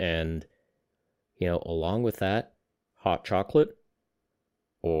routine. And, you know, along with that, hot chocolate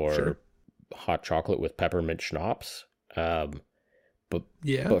or hot chocolate with peppermint schnapps. But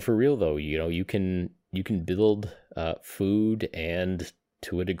for real though, you know, you can build food and,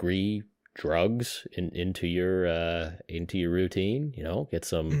 to a degree, drugs into your routine. You know, get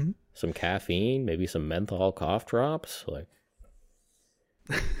some caffeine, maybe some menthol cough drops. Like,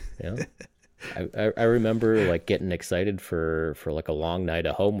 you know, I remember like getting excited for like a long night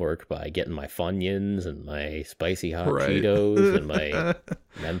of homework by getting my Funyuns and my spicy hot Cheetos and my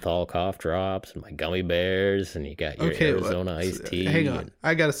menthol cough drops and my gummy bears, and you got your Arizona iced tea. Hang on,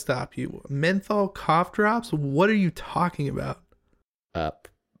 I gotta stop you. Menthol cough drops? What are you talking about?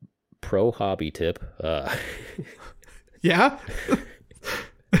 Pro hobby tip. Yeah?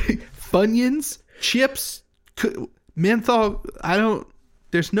 Funyuns, chips, menthol.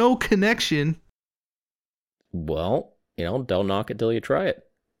 There's no connection. Well, you know, don't knock it till you try it.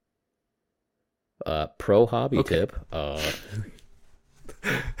 Pro hobby tip.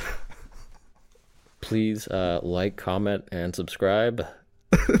 Please like, comment, and subscribe.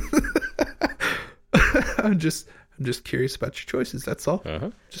 I'm just curious about your choices. That's all.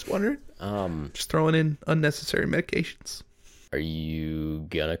 Just wondering. Just throwing in unnecessary medications. Are you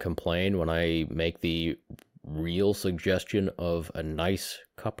gonna complain when I make the real suggestion of a nice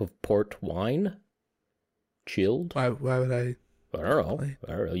cup of port wine, chilled? Why would I? I don't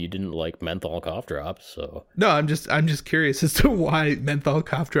know. You didn't like menthol cough drops, so. No, I'm just curious as to why menthol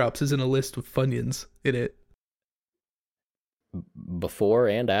cough drops is in a list with Funyuns in it. Before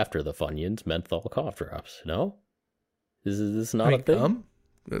and after the Funyuns, menthol cough drops. No, is this not a thing?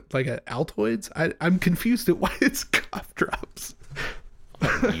 Like Altoids? I'm confused at why it's cough drops.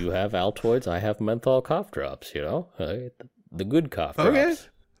 You have Altoids, I have menthol cough drops, you know? The good cough drops. Okay.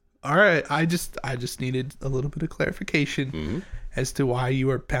 All right. I just needed a little bit of clarification as to why you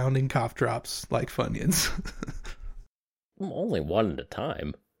are pounding cough drops like Funyuns. Only one at a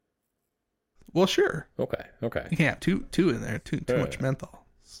time. Well, sure. Okay. You can't have two in there. Too much menthol.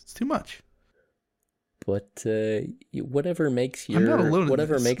 It's too much. But whatever makes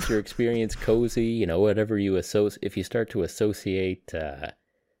your experience cozy, you know, whatever you if you start to associate,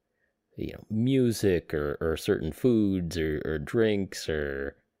 you know, music or certain foods or drinks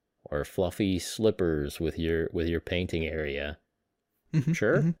or fluffy slippers with your painting area,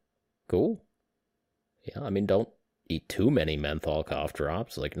 sure, cool. Yeah, I mean, don't eat too many menthol cough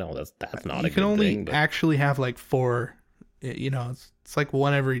drops. Like, no, that's not a good thing. You can only actually have like 4. You know, it's like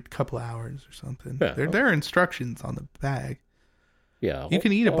one every couple hours or something. Yeah. There are instructions on the bag. Yeah, you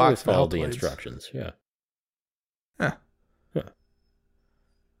can eat a box of follow Altoids. The instructions. Yeah.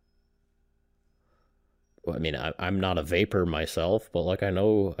 Well, I mean, I'm not a vapor myself, but like I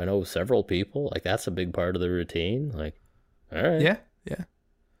know several people. Like that's a big part of the routine. Like, all right, yeah.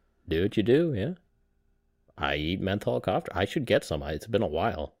 Do what you do. Yeah. I eat menthol cough. I should get some. It's been a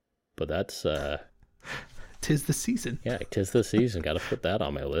while, but that's. 'Tis the season. Yeah, 'tis the season. Got to put that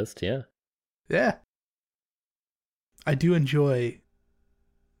on my list. Yeah. Yeah. I do enjoy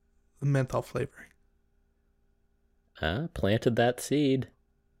the menthol flavoring. Planted that seed.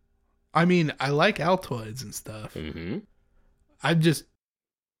 I mean, I like Altoids and stuff. Mm-hmm. I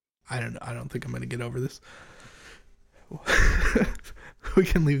don't know. I don't think I'm going to get over this. We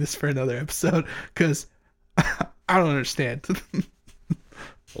can leave this for another episode because I don't understand.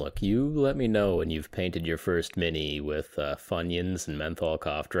 Look, you let me know when you've painted your first mini with Funyuns and menthol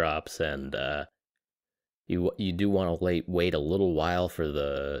cough drops, and you do want to wait a little while for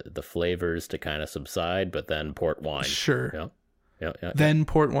the flavors to kind of subside, but then port wine. Sure. Yeah. Then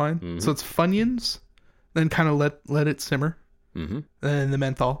port wine. Mm-hmm. So it's Funyuns, then kind of let it simmer. Mm-hmm. Then the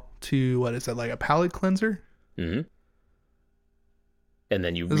menthol to, what is that, like a palate cleanser? Mm-hmm. And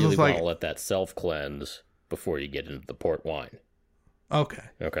then you This really is want like- to let that self-cleanse before you get into the port wine. Okay.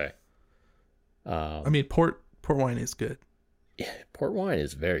 Okay. I mean, port wine is good. Yeah, port wine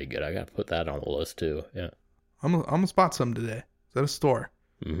is very good. I got to put that on the list too. Yeah. I'm gonna spot some today. It's at a store.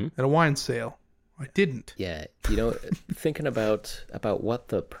 Mm-hmm. At a wine sale. I didn't. Yeah, thinking about what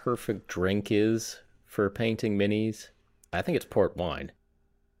the perfect drink is for painting minis, I think it's port wine.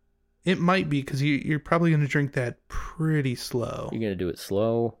 It might be because you're probably going to drink that pretty slow. You're gonna do it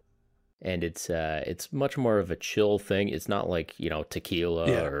slow, and it's much more of a chill thing. It's not like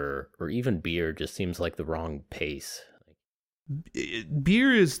tequila or even beer. Just seems like the wrong pace.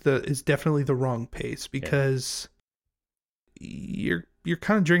 Beer is definitely the wrong pace because you're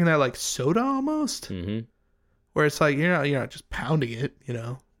kind of drinking that like soda almost, Mm-hmm. where it's like you're not just pounding it,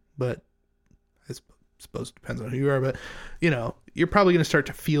 But I suppose it depends on who you are. But you're probably going to start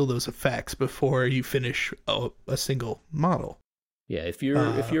to feel those effects before you finish a single model. Yeah, if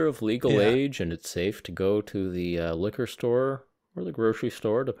you're of legal age and it's safe to go to the liquor store or the grocery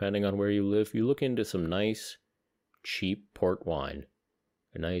store, depending on where you live, you look into some nice, cheap port wine,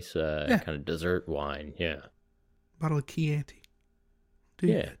 a nice kind of dessert wine. Yeah, Bottle of Chianti.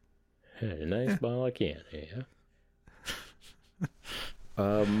 Yeah, a nice bottle of Chianti. Yeah.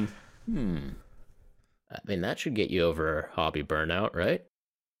 I mean, that should get you over hobby burnout, right?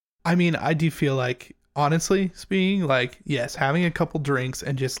 I mean, I do feel like, honestly speaking, like, yes, having a couple drinks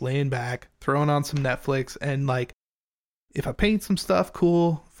and just laying back, throwing on some Netflix, and like, if I paint some stuff,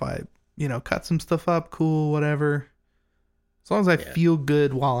 cool. If I, cut some stuff up, cool, whatever. As long as I feel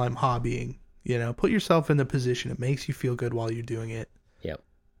good while I'm hobbying, put yourself in the position it makes you feel good while you're doing it. Yep.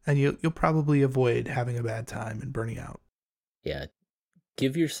 And you'll probably avoid having a bad time and burning out. Yeah.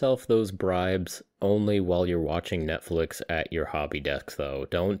 Give yourself those bribes only while you're watching Netflix at your hobby desk, though.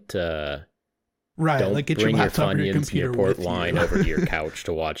 Don't Right, like get bring your your laptop or your Funyuns and computer your port with wine you. over to your couch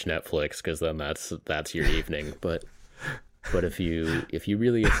to watch Netflix, because then that's your evening. But if you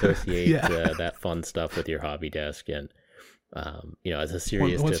really associate that fun stuff with your hobby desk, and as a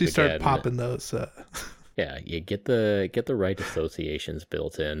serious once tip you start again, popping those, yeah, you get the right associations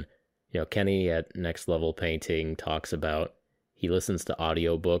built in. Kenny at Next Level Painting talks about he listens to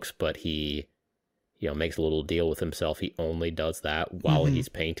audiobooks, but he makes a little deal with himself. He only does that while he's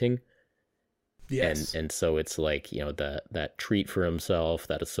painting. yes, And so it's like, that treat for himself,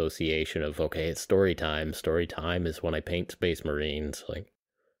 that association of, okay, it's story time. Story time is when I paint Space Marines. Like,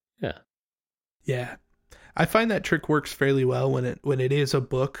 yeah. I find that trick works fairly well when it is a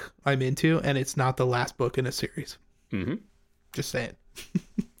book I'm into and it's not the last book in a series. Mm-hmm. Just saying.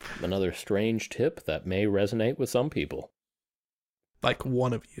 Another strange tip that may resonate with some people. Like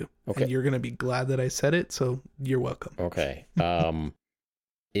one of you. Okay. And you're going to be glad that I said it, so you're welcome. Okay.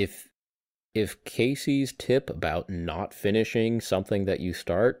 If Casey's tip about not finishing something that you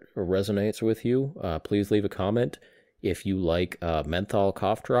start resonates with you, please leave a comment. If you like menthol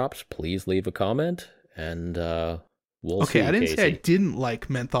cough drops, please leave a comment, and we'll see. Okay, I didn't Casey. say I didn't like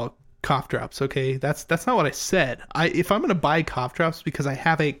menthol cough drops, okay? That's not what I said. If I'm going to buy cough drops because I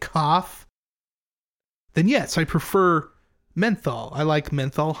have a cough, then yes, I prefer menthol. I like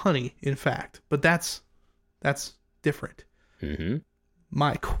menthol honey, in fact. But that's different. Mm-hmm.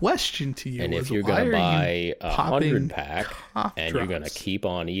 My question to you And was, if you're why going to are buy you 100 popping pack cough and you're going to drops? keep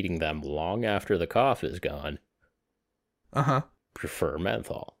on eating them long after the cough is gone, Uh-huh. prefer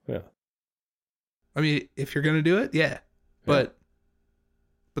menthol. Yeah. I mean, if you're going to do it, yeah. But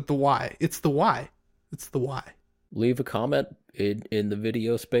the why. It's the why. It's the why. Leave a comment in the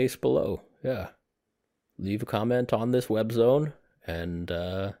video space below. Yeah. Leave a comment on this web zone, and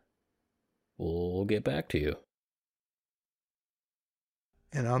we'll get back to you.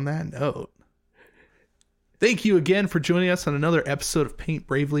 And on that note, thank you again for joining us on another episode of Paint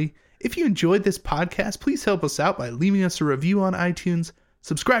Bravely. If you enjoyed this podcast, please help us out by leaving us a review on iTunes,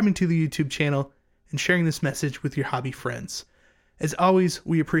 subscribing to the YouTube channel, and sharing this message with your hobby friends. As always,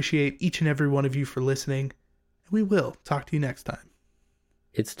 we appreciate each and every one of you for listening, We will talk to you next time.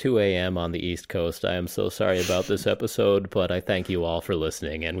 It's 2 a.m. on the East Coast. I am so sorry about this episode, but I thank you all for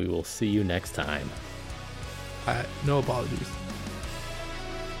listening, and we will see you next time. No apologies.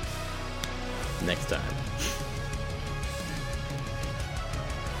 Next time.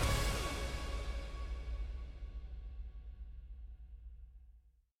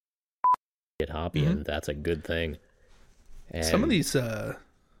 Get hoppy, and that's a good thing. And some of these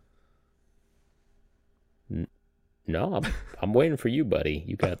no, I'm waiting for you, buddy.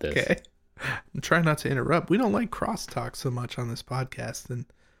 You got this. Okay. I'm trying not to interrupt. We don't like crosstalk so much on this podcast, and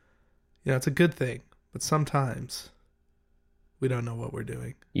it's a good thing. But sometimes we don't know what we're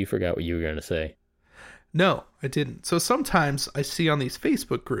doing. You forgot what you were going to say. No, I didn't. So sometimes I see on these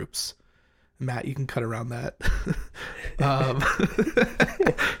Facebook groups, Matt, you can cut around that.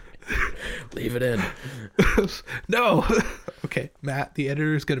 Leave it in. No. Okay, Matt, the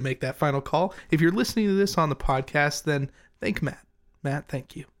editor is going to make that final call. If you're listening to this on the podcast, then thank Matt. Matt,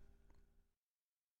 thank you.